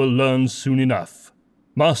will learn soon enough.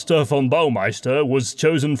 Master von Baumeister was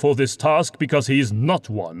chosen for this task because he is not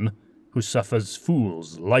one who suffers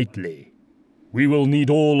fools lightly. We will need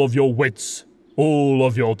all of your wits, all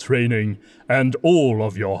of your training, and all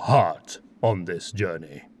of your heart on this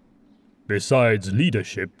journey. Besides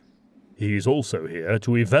leadership, he is also here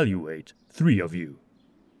to evaluate 3 of you.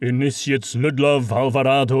 Initiates Ludlov,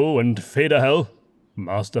 Alvarado, and Federhel.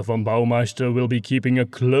 Master von Baumeister will be keeping a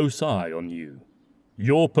close eye on you.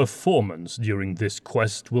 Your performance during this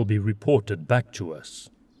quest will be reported back to us."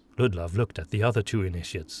 Ludlov looked at the other 2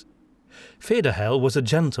 initiates. Federhel was a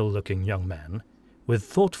gentle-looking young man, with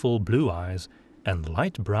thoughtful blue eyes and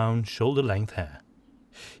light brown shoulder-length hair.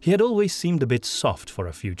 He had always seemed a bit soft for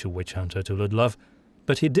a future witch hunter to Ludlov,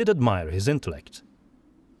 but he did admire his intellect.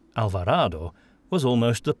 Alvarado was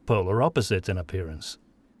almost the polar opposite in appearance.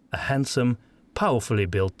 A handsome, powerfully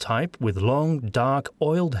built type with long, dark,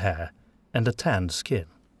 oiled hair and a tanned skin.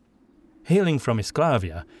 Hailing from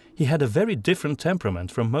Isklavia, he had a very different temperament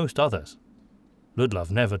from most others.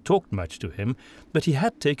 Ludlov never talked much to him, but he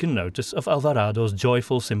had taken notice of Alvarado's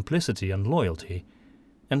joyful simplicity and loyalty,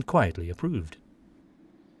 and quietly approved.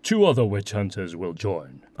 2 other witch hunters will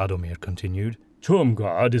join, Adomir continued.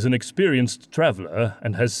 Turmgard is an experienced traveller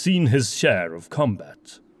and has seen his share of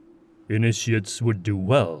combat. Initiates would do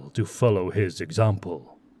well to follow his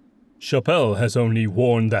example. Chapelle has only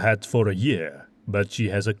worn the hat for a year, but she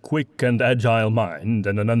has a quick and agile mind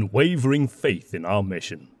and an unwavering faith in our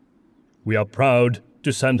mission. We are proud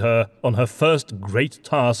to send her on her first great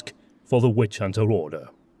task for the Witch Hunter Order."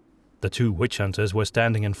 The two witch hunters were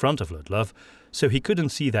standing in front of Ludlov, so he couldn't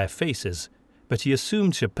see their faces, but he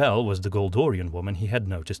assumed Chapelle was the Goldorian woman he had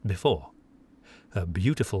noticed before. Her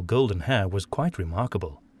beautiful golden hair was quite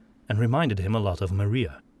remarkable, and reminded him a lot of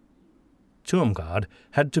Maria. Turmgard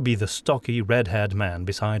had to be the stocky, red-haired man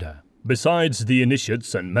beside her. "Besides the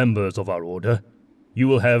initiates and members of our order, you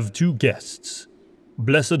will have two guests.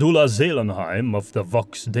 Blessed Ulla Zelenheim of the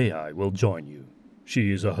Vox Dei will join you.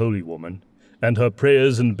 She is a holy woman, and her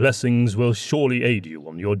prayers and blessings will surely aid you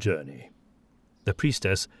on your journey." The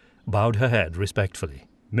priestess bowed her head respectfully.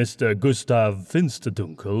 "Mr. Gustav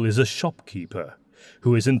Finsterdunkel is a shopkeeper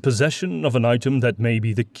who is in possession of an item that may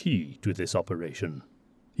be the key to this operation.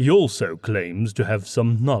 He also claims to have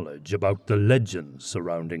some knowledge about the legends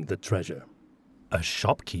surrounding the treasure." A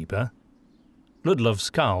shopkeeper? Ludlov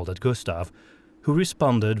scowled at Gustav, who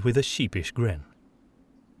responded with a sheepish grin.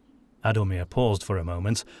 Adomir paused for a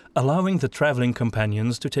moment, allowing the travelling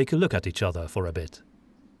companions to take a look at each other for a bit.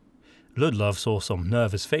 Ludlov saw some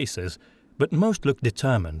nervous faces, but most looked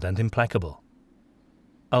determined and implacable.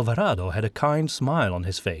 Alvarado had a kind smile on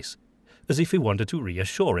his face, as if he wanted to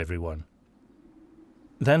reassure everyone.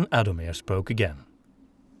 Then Adomir spoke again.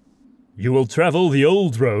 "You will travel the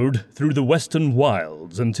old road through the western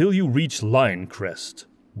wilds until you reach Linecrest,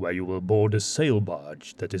 where you will board a sail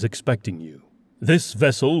barge that is expecting you. This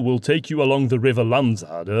vessel will take you along the river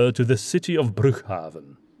Landsader to the city of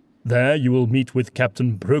Bruchhaven. There you will meet with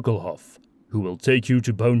Captain Brökelhoff, who will take you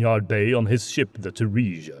to Boneyard Bay on his ship, the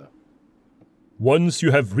Theresia. Once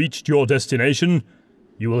you have reached your destination,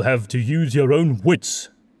 you will have to use your own wits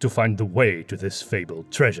to find the way to this fabled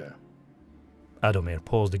treasure." Adomir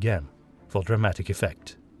paused again, for dramatic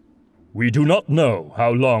effect. "We do not know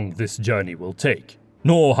how long this journey will take,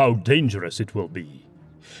 nor how dangerous it will be.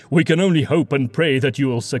 We can only hope and pray that you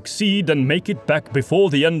will succeed and make it back before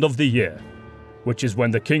the end of the year, which is when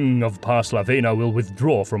the King of Parslavena will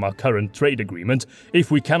withdraw from our current trade agreement if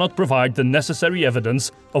we cannot provide the necessary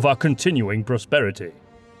evidence of our continuing prosperity.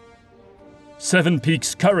 Seven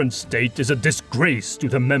Peaks' current state is a disgrace to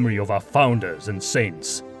the memory of our founders and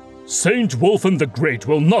saints. Saint Wolfen the Great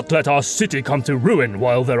will not let our city come to ruin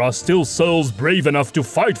while there are still souls brave enough to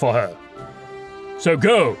fight for her. So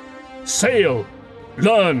go, sail,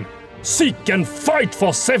 learn, seek and fight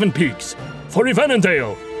for Seven Peaks, for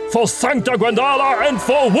Ivanendale, for Sancta Guandala and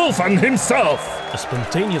for Wolfen himself!" A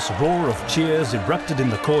spontaneous roar of cheers erupted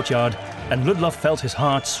in the courtyard, and Ludlov felt his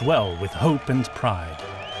heart swell with hope and pride.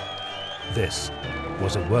 This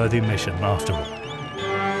was a worthy mission after all.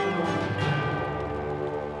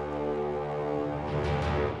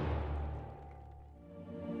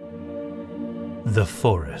 The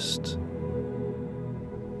forest.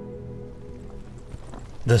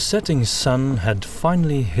 The setting sun had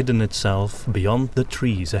finally hidden itself beyond the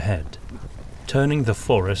trees ahead, turning the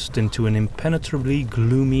forest into an impenetrably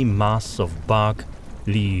gloomy mass of bark,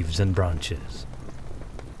 leaves and branches.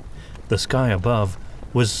 The sky above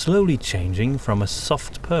was slowly changing from a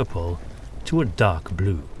soft purple to a dark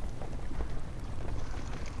blue.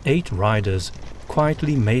 8 riders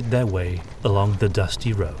quietly made their way along the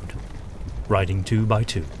dusty road, riding 2 by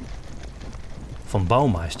 2. Von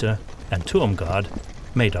Baumeister and Turmgard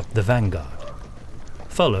made up the vanguard,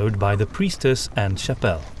 followed by the priestess and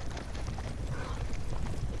Chapelle.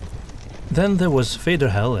 Then there was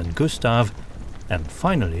Federhel and Gustav, and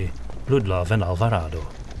finally Ludlov and Alvarado.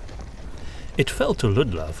 It felt to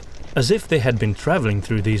Ludlov as if they had been travelling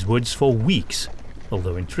through these woods for weeks,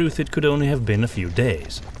 although in truth it could only have been a few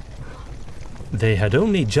days. They had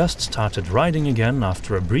only just started riding again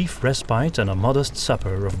after a brief respite and a modest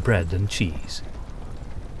supper of bread and cheese.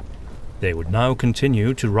 They would now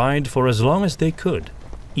continue to ride for as long as they could,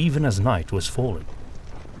 even as night was falling.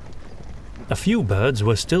 A few birds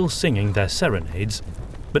were still singing their serenades,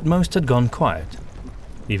 but most had gone quiet,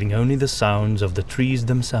 leaving only the sounds of the trees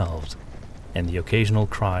themselves and the occasional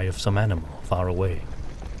cry of some animal far away.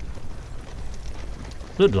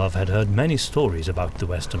 Ludlov had heard many stories about the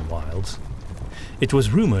western wilds. It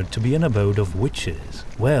was rumored to be an abode of witches,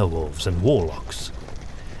 werewolves and warlocks,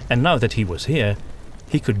 and now that he was here,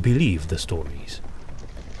 he could believe the stories.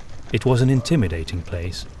 It was an intimidating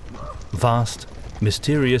place, vast,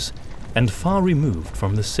 mysterious, and far removed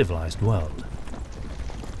from the civilized world.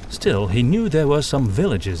 Still, he knew there were some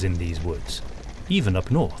villages in these woods, even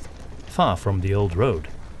up north, far from the old road,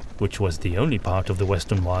 which was the only part of the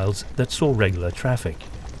western wilds that saw regular traffic.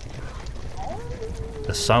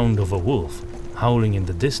 The sound of a wolf howling in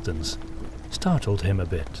the distance startled him a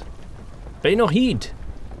bit. Pay no heed,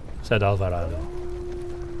 said Alvarado.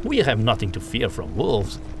 We have nothing to fear from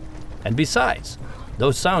wolves. And besides,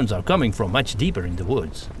 those sounds are coming from much deeper in the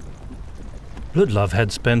woods. Ludlov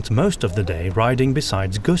had spent most of the day riding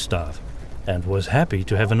beside Gustav, and was happy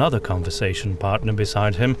to have another conversation partner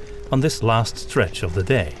beside him on this last stretch of the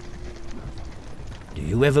day. Do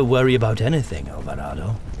you ever worry about anything,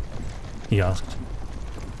 Alvarado? He asked.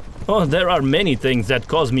 Oh, there are many things that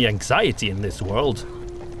cause me anxiety in this world,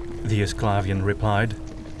 the Esclavian replied.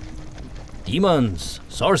 Demons,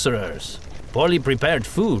 sorcerers, poorly prepared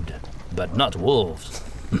food, but not wolves.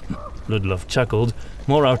 Ludlov chuckled,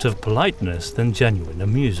 more out of politeness than genuine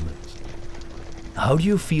amusement. How do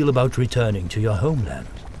you feel about returning to your homeland?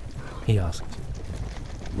 He asked.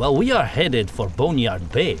 Well, we are headed for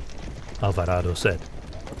Boneyard Bay, Alvarado said,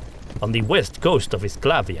 on the west coast of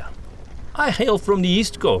Esclavia. I hail from the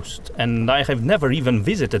east coast, and I have never even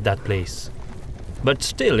visited that place. But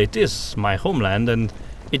still, it is my homeland, and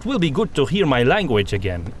it will be good to hear my language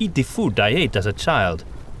again, eat the food I ate as a child.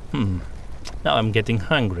 Now I'm getting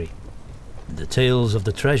hungry. The tales of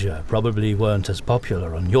the treasure probably weren't as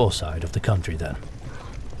popular on your side of the country then,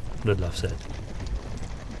 Ludlov said.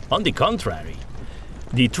 On the contrary,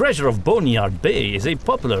 the treasure of Boneyard Bay is a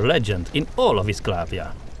popular legend in all of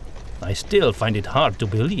Esclavia. I still find it hard to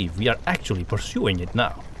believe we are actually pursuing it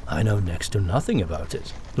now. I know next to nothing about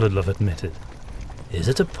it, Ludlov admitted. Is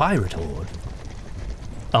it a pirate horde?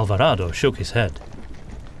 Alvarado shook his head.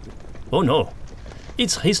 Oh no.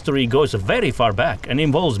 Its history goes very far back and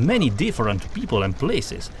involves many different people and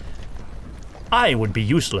places. I would be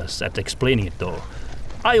useless at explaining it though.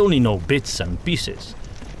 I only know bits and pieces.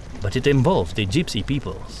 But it involves the gypsy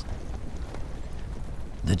peoples.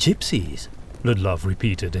 The gypsies? Ludlov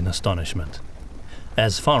repeated in astonishment.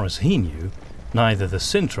 As far as he knew, neither the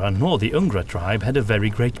Sintra nor the Ungra tribe had a very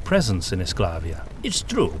great presence in Esclavia. It's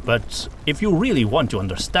true, but if you really want to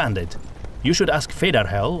understand it, you should ask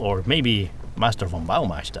Federhel or maybe Master von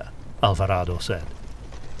Baumeister, Alvarado said.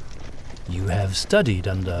 You have studied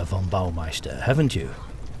under von Baumeister, haven't you?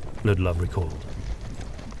 Ludlov recalled.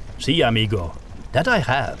 Si, amigo, that I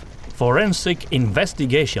have. Forensic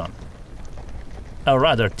investigation. A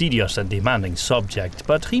rather tedious and demanding subject,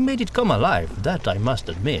 but he made it come alive, that I must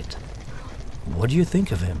admit. What do you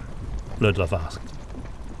think of him? Ludlov asked.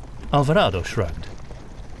 Alvarado shrugged.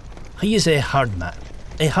 He is a hard man,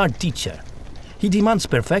 a hard teacher. He demands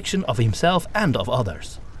perfection of himself and of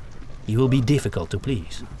others. He will be difficult to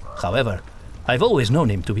please. However, I've always known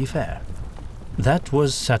him to be fair. That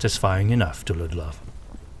was satisfying enough to Ludlov.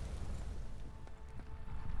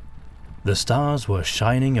 The stars were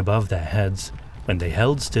shining above their heads when they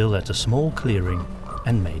held still at a small clearing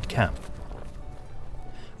and made camp.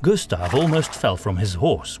 Gustav almost fell from his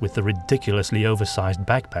horse with the ridiculously oversized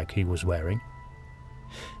backpack he was wearing.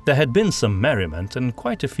 There had been some merriment and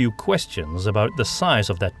quite a few questions about the size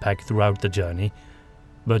of that pack throughout the journey,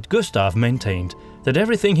 but Gustav maintained that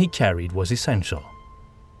everything he carried was essential.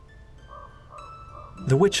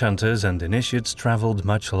 The witch hunters and initiates traveled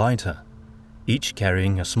much lighter, each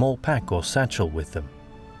carrying a small pack or satchel with them.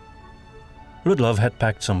 Ludlov had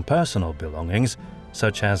packed some personal belongings,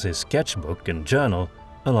 such as his sketchbook and journal,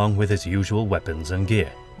 along with his usual weapons and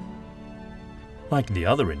gear. Like the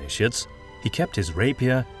other initiates, he kept his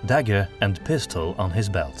rapier, dagger, and pistol on his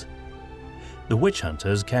belt. The witch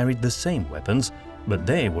hunters carried the same weapons, but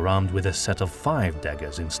they were armed with a set of 5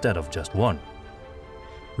 daggers instead of just 1.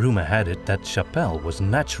 Rumor had it that Chapelle was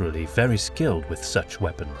naturally very skilled with such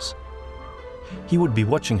weapons. He would be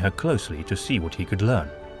watching her closely to see what he could learn.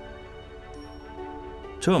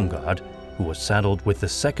 Turmgard, who was saddled with the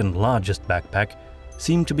second largest backpack,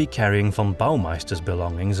 seemed to be carrying von Baumeister's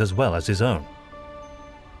belongings as well as his own.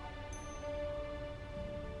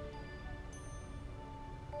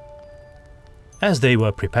 As they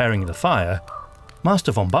were preparing the fire,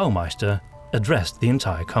 Master von Baumeister addressed the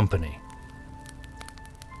entire company.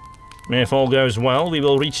 If all goes well, we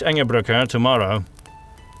will reach Engebrücke tomorrow,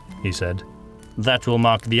 he said. That will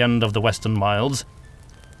mark the end of the Western Wilds.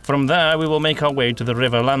 From there, we will make our way to the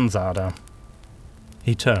river Lanzada.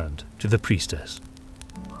 He turned to the priestess.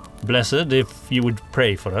 Blessed, if you would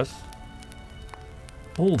pray for us.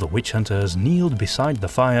 All the witch hunters kneeled beside the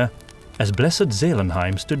fire as Blessed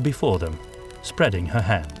Zelenheim stood before them, spreading her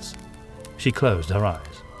hands. She closed her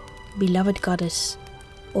eyes. Beloved Goddess,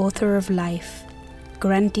 Author of life,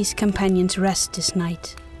 grant these companions rest this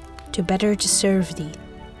night, to better to serve thee,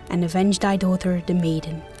 and avenge thy daughter the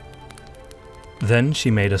maiden. Then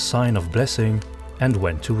she made a sign of blessing and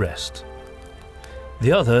went to rest.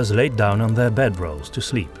 The others laid down on their bedrolls to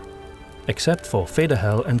sleep, except for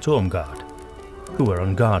Federhel and Tormgard, who were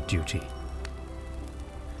on guard duty.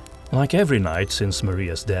 Like every night since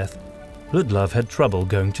Maria's death, Ludlov had trouble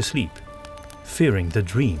going to sleep, fearing the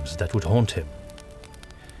dreams that would haunt him.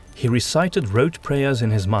 He recited rote prayers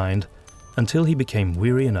in his mind until he became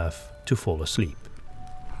weary enough to fall asleep.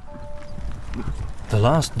 The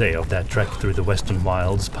last day of their trek through the western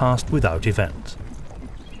wilds passed without event.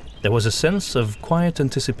 There was a sense of quiet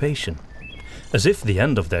anticipation, as if the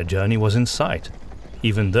end of their journey was in sight,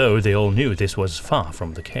 even though they all knew this was far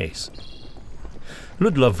from the case.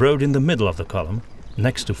 Ludlov rode in the middle of the column,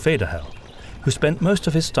 next to Federhel, who spent most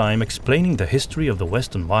of his time explaining the history of the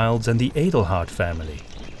western wilds and the Edelhart family,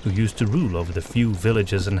 who used to rule over the few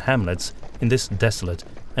villages and hamlets in this desolate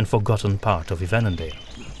and forgotten part of Ivanendale.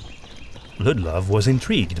 Ludlov was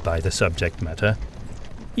intrigued by the subject matter,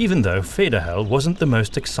 even though Federhel wasn't the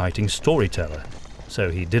most exciting storyteller, so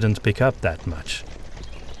he didn't pick up that much.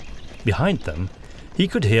 Behind them, he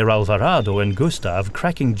could hear Alvarado and Gustav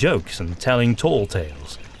cracking jokes and telling tall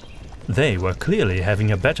tales. They were clearly having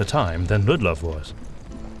a better time than Ludlov was.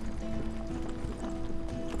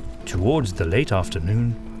 Towards the late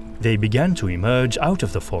afternoon, they began to emerge out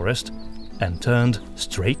of the forest and turned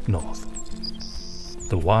straight north.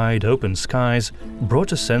 The wide open skies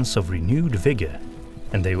brought a sense of renewed vigor,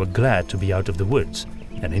 and they were glad to be out of the woods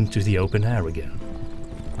and into the open air again.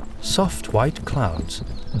 Soft white clouds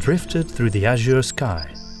drifted through the azure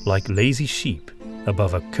sky like lazy sheep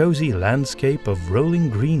above a cozy landscape of rolling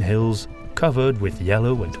green hills covered with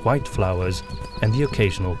yellow and white flowers and the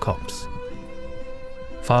occasional copse.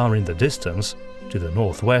 Far in the distance, to the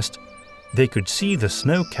northwest, they could see the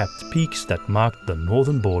snow-capped peaks that marked the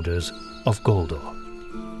northern borders of Goldor.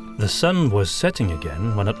 The sun was setting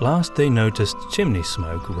again when at last they noticed chimney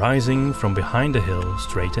smoke rising from behind a hill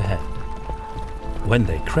straight ahead. When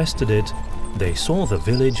they crested it, they saw the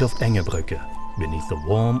village of Engebrücke beneath the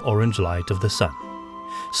warm orange light of the sun,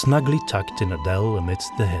 snugly tucked in a dell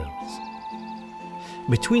amidst the hills.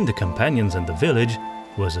 Between the companions and the village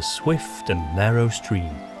was a swift and narrow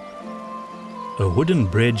stream. A wooden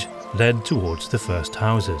bridge led towards the first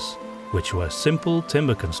houses, which were simple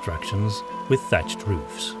timber constructions with thatched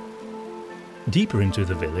roofs. Deeper into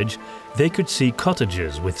the village, they could see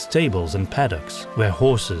cottages with stables and paddocks where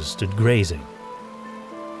horses stood grazing.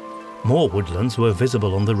 More woodlands were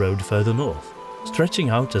visible on the road further north, stretching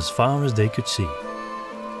out as far as they could see.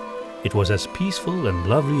 It was as peaceful and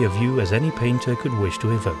lovely a view as any painter could wish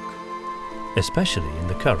to evoke, especially in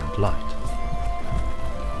the current light.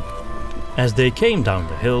 As they came down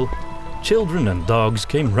the hill, children and dogs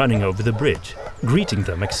came running over the bridge, greeting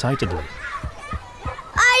them excitedly.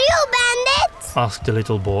 Are you bandits? Asked a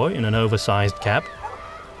little boy in an oversized cap.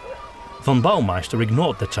 Von Baumeister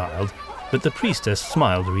ignored the child, but the priestess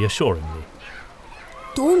smiled reassuringly.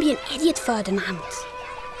 Don't be an idiot, Ferdinand,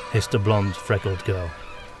 hissed a blonde, freckled girl.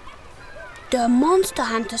 They're monster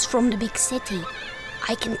hunters from the big city.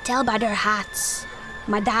 I can tell by their hats.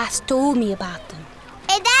 My dad told me about them.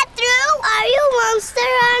 Is that true? Are you monster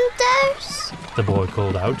hunters? The boy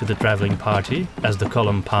called out to the traveling party as the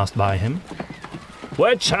column passed by him.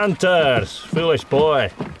 Witch hunters, foolish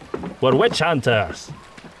boy. We're witch hunters,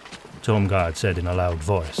 Tormgard said in a loud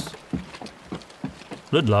voice.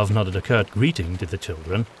 Ludlov nodded a curt greeting to the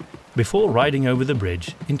children before riding over the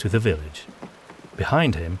bridge into the village.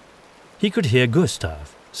 Behind him, he could hear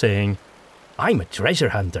Gustav saying, "I'm a treasure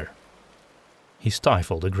hunter." He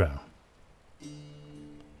stifled a groan.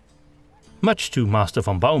 Much to Master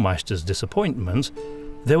von Baumeister's disappointment,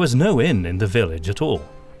 there was no inn in the village at all.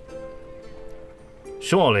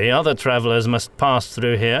 "Surely other travellers must pass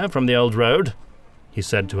through here from the old road," he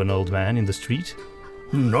said to an old man in the street.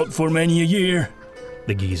 "Not for many a year,"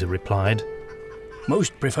 the geezer replied.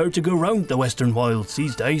 "Most prefer to go round the western wilds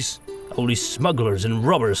these days. Only smugglers and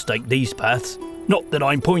robbers take these paths. Not that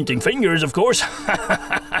I'm pointing fingers, of course."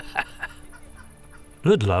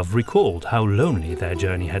 Ludlov recalled how lonely their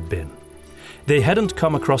journey had been. They hadn't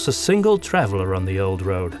come across a single traveller on the old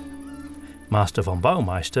road. Master von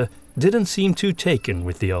Baumeister didn't seem too taken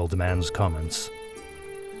with the old man's comments.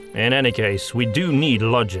 "In any case, we do need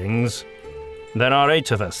lodgings. There are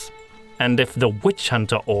 8 of us, and if the witch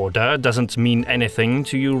hunter order doesn't mean anything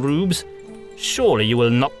to you rubes, surely you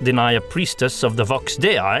will not deny a priestess of the Vox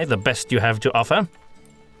Dei the best you have to offer."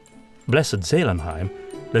 Blessed Zelenheim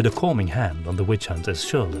laid a calming hand on the witch hunter's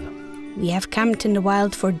shoulder. We have camped in the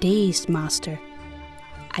wild for days, Master.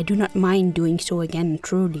 I do not mind doing so again,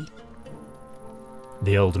 truly.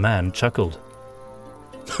 The old man chuckled.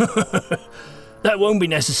 "That won't be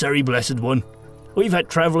necessary, blessed one. We've had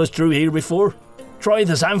travellers through here before. Try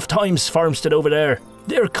the Sanftheims farmstead over there.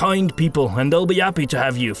 They're kind people, and they'll be happy to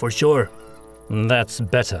have you, for sure." "That's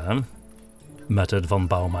better," muttered von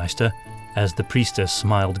Baumeister, as the priestess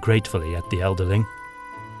smiled gratefully at the elderling.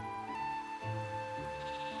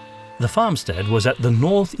 The farmstead was at the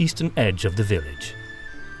northeastern edge of the village.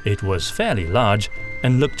 It was fairly large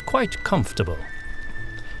and looked quite comfortable.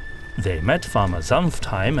 They met Farmer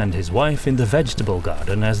Sanftheim and his wife in the vegetable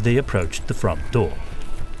garden as they approached the front door.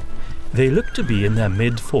 They looked to be in their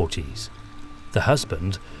mid-40s. The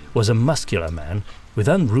husband was a muscular man with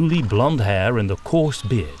unruly blonde hair and a coarse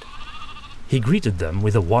beard. He greeted them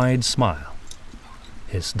with a wide smile.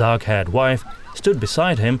 His dark-haired wife stood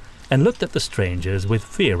beside him and looked at the strangers with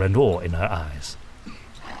fear and awe in her eyes.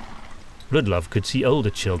 Ludlov could see older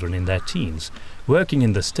children in their teens, working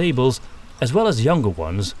in the stables, as well as younger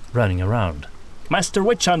ones running around. "Master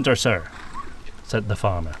Witch Hunter, sir," said the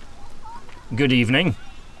farmer. "Good evening,"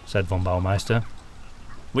 said von Baumeister.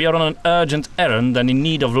 "We are on an urgent errand and in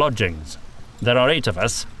need of lodgings. There are 8 of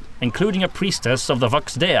us, including a priestess of the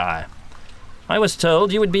Vox Dei. I was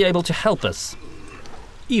told you would be able to help us."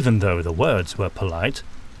 Even though the words were polite,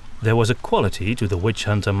 there was a quality to the witch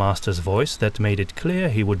hunter master's voice that made it clear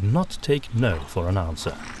he would not take no for an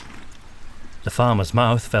answer. The farmer's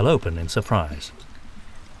mouth fell open in surprise.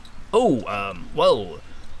 Well,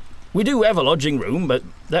 we do have a lodging room, but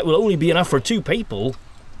that will only be enough for 2 people.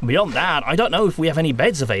 Beyond that, I don't know if we have any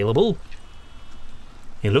beds available."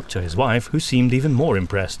 He looked to his wife, who seemed even more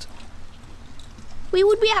impressed. We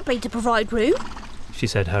would be happy to provide room. She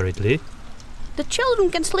said hurriedly. The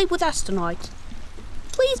children can sleep with us tonight.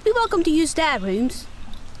 Please be welcome to use their rooms.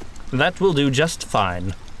 "That will do just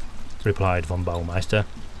fine," replied von Baumeister.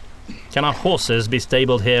 "Can our horses be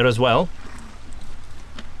stabled here as well?"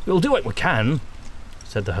 "We'll do what we can,"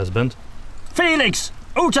 said the husband. "Felix!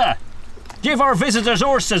 Uta! Give our visitors'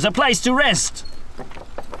 horses a place to rest!"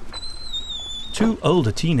 2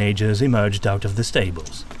 older teenagers emerged out of the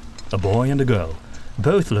stables, a boy and a girl,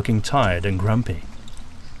 both looking tired and grumpy.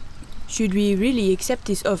 Should we really accept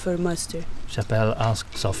this offer, Master? Chapelle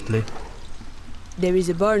asked softly. There is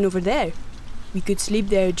a barn over there. We could sleep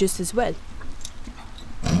there just as well.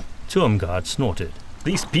 Turmgard snorted.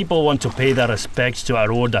 "These people want to pay their respects to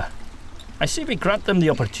our order. I say we grant them the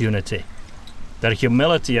opportunity. Their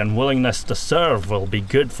humility and willingness to serve will be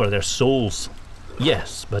good for their souls."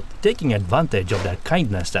 "Yes, but taking advantage of their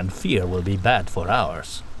kindness and fear will be bad for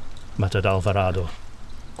ours," muttered Alvarado,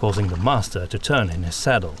 causing the master to turn in his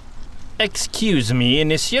saddle. "Excuse me,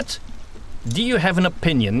 Initiate. Do you have an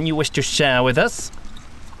opinion you wish to share with us?"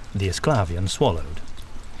 The Esclavian swallowed.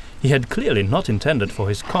 He had clearly not intended for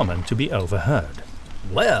his comment to be overheard.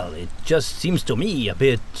 "Well, it just seems to me a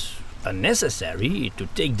bit unnecessary to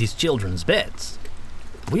take these children's beds.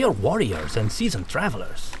 We are warriors and seasoned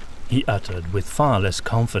travelers," he uttered with far less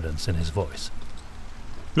confidence in his voice.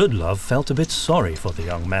 Ludlov felt a bit sorry for the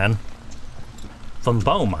young man. Von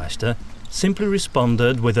Baumeister simply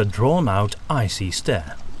responded with a drawn-out, icy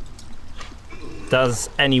stare. "Does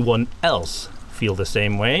anyone else feel the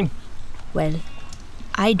same way?" Well,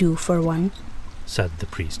 I do for one, said the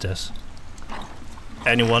priestess.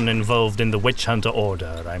 "Anyone involved in the Witch Hunter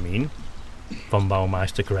Order, I mean," von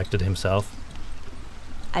Baumeister corrected himself.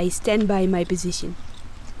 I stand by my position,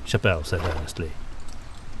 Chapelle said earnestly.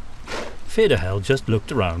 Federhel just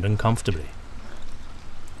looked around uncomfortably.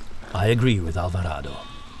 I agree with Alvarado,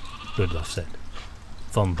 Ludlov said.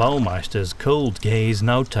 Von Baumeister's cold gaze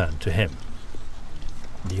now turned to him.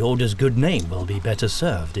 The Order's good name will be better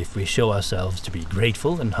served if we show ourselves to be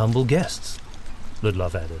grateful and humble guests,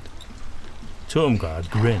 Ludlov added. Turmgard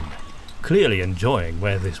grinned, clearly enjoying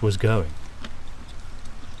where this was going.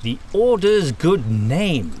 The Order's good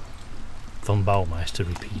name, von Baumeister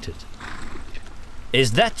repeated.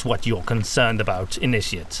 Is that what you're concerned about,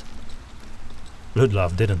 Initiate?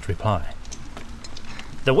 Ludlov didn't reply.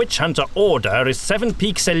 The Witch Hunter Order is Seven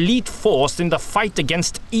Peaks' elite force in the fight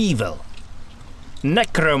against evil.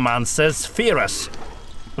 Necromancers fear us.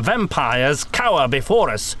 Vampires cower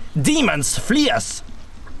before us. Demons flee us.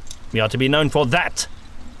 We are to be known for that,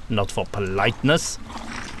 not for politeness.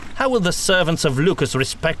 How will the servants of Lucas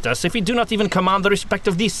respect us if we do not even command the respect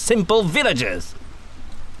of these simple villagers?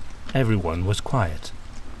 Everyone was quiet.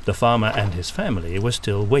 The farmer and his family were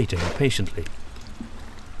still waiting patiently.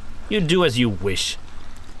 You do as you wish,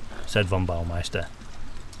 said von Baumeister.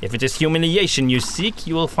 If it is humiliation you seek,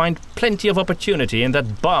 you will find plenty of opportunity in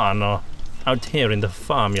that barn or out here in the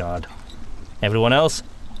farmyard. Everyone else,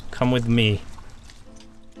 come with me.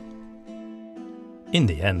 In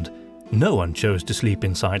the end, no one chose to sleep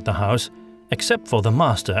inside the house, except for the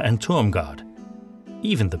master and Turmgard.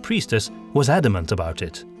 Even the priestess was adamant about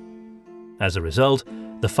it. As a result,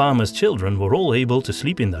 the farmer's children were all able to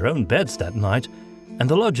sleep in their own beds that night, and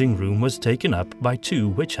the lodging room was taken up by 2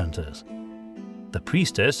 witch hunters. The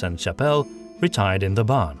priestess and Chapelle retired in the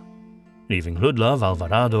barn, leaving Ludlov,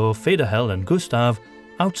 Alvarado, Federhel and Gustav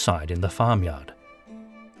outside in the farmyard.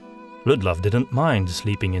 Ludlov didn't mind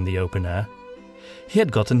sleeping in the open air. He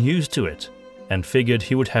had gotten used to it and figured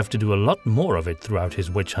he would have to do a lot more of it throughout his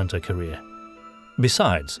witch hunter career.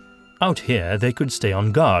 Besides, out here they could stay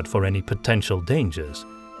on guard for any potential dangers,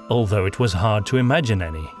 although it was hard to imagine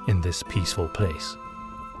any in this peaceful place.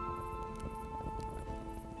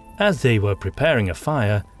 As they were preparing a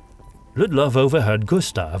fire, Ludlov overheard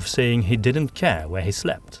Gustav saying he didn't care where he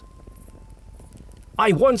slept.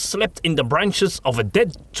 I once slept in the branches of a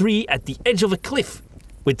dead tree at the edge of a cliff,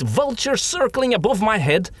 with vultures circling above my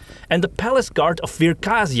head and the palace guard of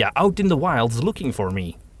Virkasia out in the wilds looking for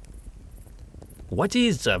me. What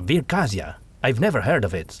is Virkasia? I've never heard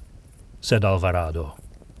of it, said Alvarado.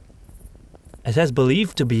 It is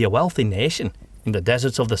believed to be a wealthy nation in the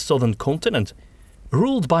deserts of the southern continent,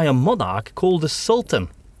 ruled by a monarch called the Sultan,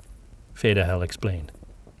 Federhel explained.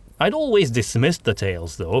 I'd always dismissed the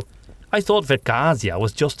tales, though. I thought Virkasia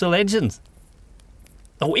was just a legend.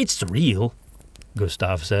 Oh, it's real,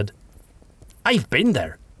 Gustav said. I've been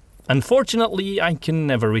there. Unfortunately, I can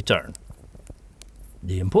never return.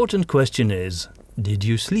 The important question is, did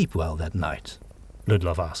you sleep well that night?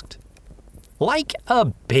 Ludlov asked. Like a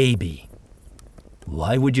baby.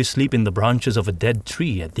 Why would you sleep in the branches of a dead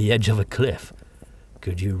tree at the edge of a cliff?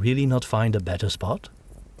 Could you really not find a better spot?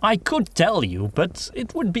 I could tell you, but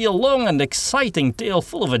it would be a long and exciting tale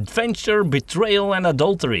full of adventure, betrayal, and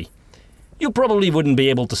adultery. You probably wouldn't be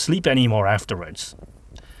able to sleep anymore afterwards.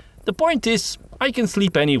 The point is, I can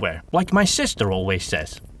sleep anywhere, like my sister always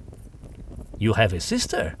says. You have a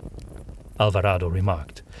sister? Alvarado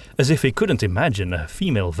remarked, as if he couldn't imagine a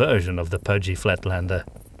female version of the pudgy Flatlander.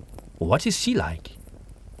 What is she like?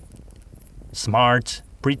 Smart,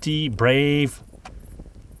 pretty, brave.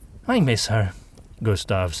 I miss her,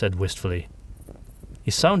 Gustav said wistfully.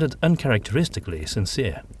 He sounded uncharacteristically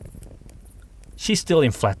sincere. She's still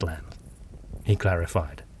in Flatland, he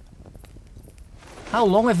clarified. How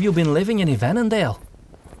long have you been living in Ivannendale?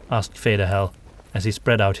 Asked Federhel as he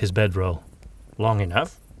spread out his bedroll. Long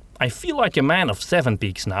enough. I feel like a man of 7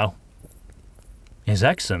 Peaks now. His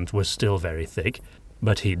accent was still very thick,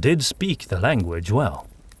 but he did speak the language well.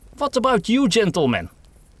 What about you, gentlemen?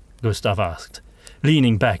 Gustav asked,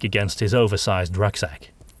 leaning back against his oversized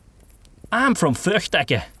rucksack. I'm from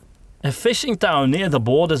Vugtekke, a fishing town near the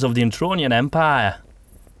borders of the Entronian Empire,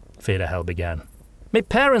 Federhel began. My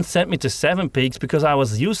parents sent me to 7 Peaks because I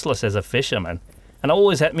was useless as a fisherman, and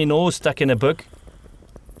always had me nose stuck in a book.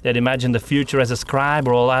 They'd imagined the future as a scribe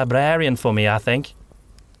or a librarian for me, I think.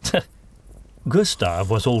 Gustav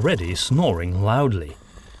was already snoring loudly,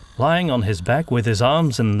 lying on his back with his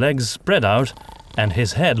arms and legs spread out and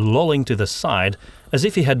his head lolling to the side as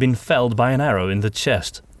if he had been felled by an arrow in the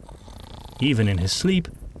chest. Even in his sleep,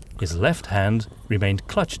 his left hand remained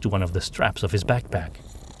clutched to one of the straps of his backpack.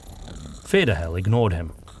 Federhel ignored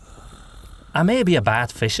him. I may be a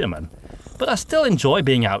bad fisherman, but I still enjoy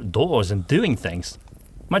being outdoors and doing things,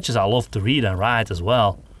 much as I love to read and write as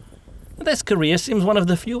well. This career seems one of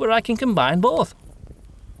the few where I can combine both,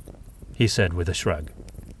 he said with a shrug.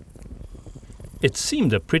 It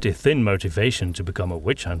seemed a pretty thin motivation to become a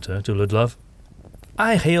witch hunter to Ludlov.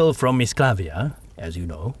 I hail from Misclavia, as you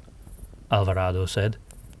know, Alvarado said.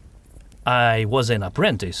 I was an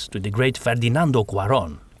apprentice to the great Ferdinando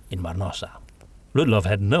Cuaron in Marnosa. Ludlov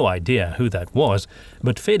had no idea who that was,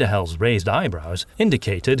 but Federhel's raised eyebrows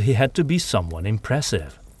indicated he had to be someone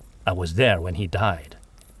impressive. I was there when he died,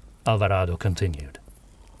 Alvarado continued.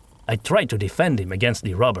 I tried to defend him against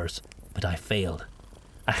the robbers, but I failed.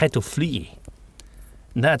 I had to flee.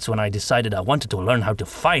 That's when I decided I wanted to learn how to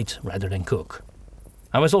fight rather than cook.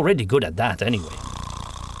 I was already good at that anyway.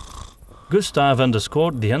 Gustav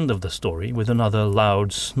underscored the end of the story with another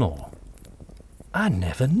loud snore. I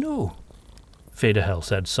never knew, Federhel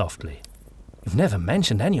said softly. You've never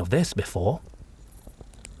mentioned any of this before.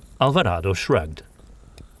 Alvarado shrugged.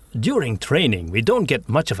 During training, we don't get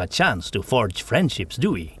much of a chance to forge friendships,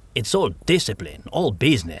 do we? It's all discipline, all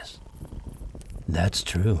business. That's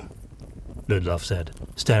true, Ludlov said,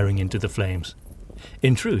 staring into the flames.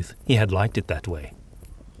 In truth, he had liked it that way.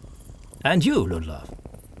 And you, Ludlov?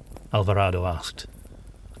 Alvarado asked.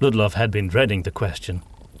 Ludlov had been dreading the question.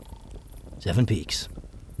 7 Peaks,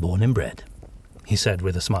 born and bred, he said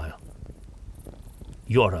with a smile.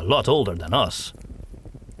 You're a lot older than us,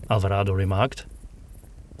 Alvarado remarked.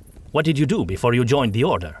 What did you do before you joined the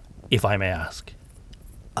order, if I may ask?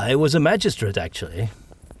 I was a magistrate, actually,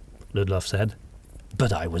 Ludlov said,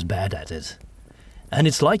 but I was bad at it. And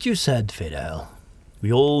it's like you said, Federhel,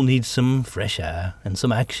 we all need some fresh air and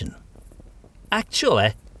some action.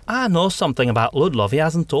 Actually, I know something about Ludlov he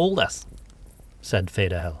hasn't told us, said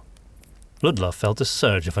Federhel. Ludlov felt a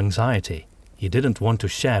surge of anxiety. He didn't want to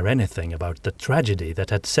share anything about the tragedy that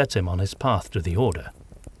had set him on his path to the Order.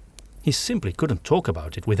 He simply couldn't talk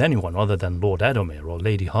about it with anyone other than Lord Adomir or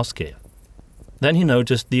Lady Hoskir. Then he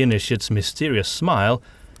noticed the initiate's mysterious smile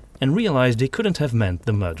and realized he couldn't have meant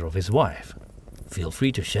the murder of his wife. Feel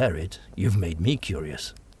free to share it. You've made me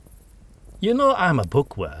curious. You know I'm a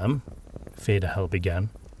bookworm, Federhel began.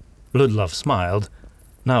 Ludlov smiled.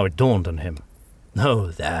 Now it dawned on him. No,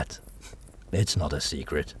 that. It's not a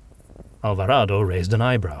secret. Alvarado raised an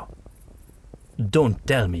eyebrow. Don't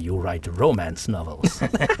tell me you write romance novels.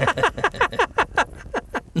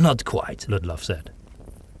 Not quite, Ludlov said.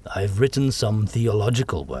 I've written some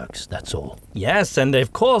theological works, that's all. Yes, and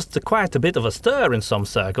they've caused quite a bit of a stir in some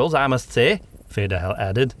circles, I must say, Federhel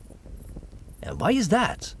added. And why is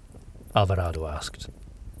that? Alvarado asked.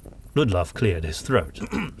 Ludlov cleared his throat.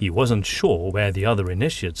 He wasn't sure where the other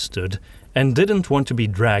initiates stood and didn't want to be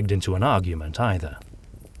dragged into an argument either.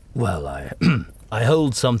 Well, I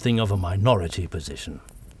hold something of a minority position,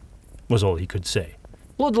 was all he could say.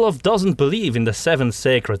 Ludlov doesn't believe in the 7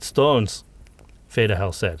 sacred stones,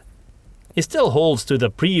 Federhel said. He still holds to the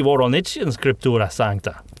pre-Voronician Scriptura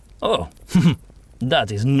Sancta. Oh,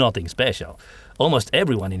 that is nothing special. Almost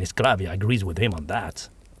everyone in Iskravia agrees with him on that.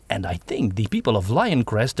 And I think the people of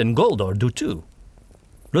Lioncrest and Goldor do too.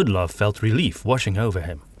 Ludlov felt relief washing over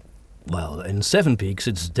him. Well, in Seven Peaks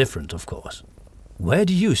it's different, of course. Where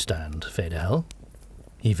do you stand, Federhel?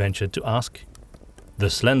 He ventured to ask. The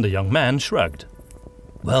slender young man shrugged.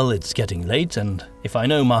 Well, it's getting late, and if I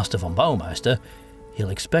know Master von Baumeister, he'll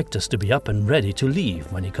expect us to be up and ready to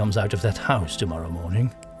leave when he comes out of that house tomorrow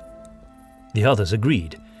morning. The others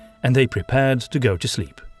agreed, and they prepared to go to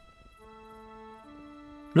sleep.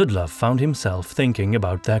 Ludlov found himself thinking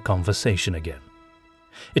about their conversation again.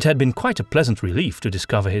 It had been quite a pleasant relief to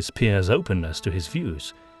discover his peers' openness to his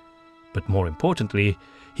views. But more importantly,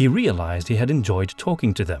 he realized he had enjoyed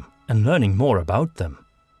talking to them and learning more about them.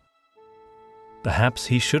 Perhaps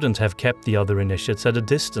he shouldn't have kept the other initiates at a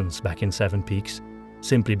distance back in Seven Peaks,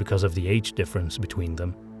 simply because of the age difference between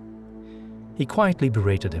them. He quietly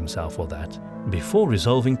berated himself for that, before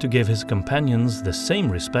resolving to give his companions the same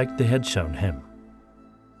respect they had shown him.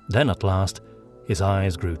 Then at last, his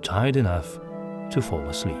eyes grew tired enough to fall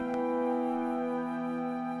asleep.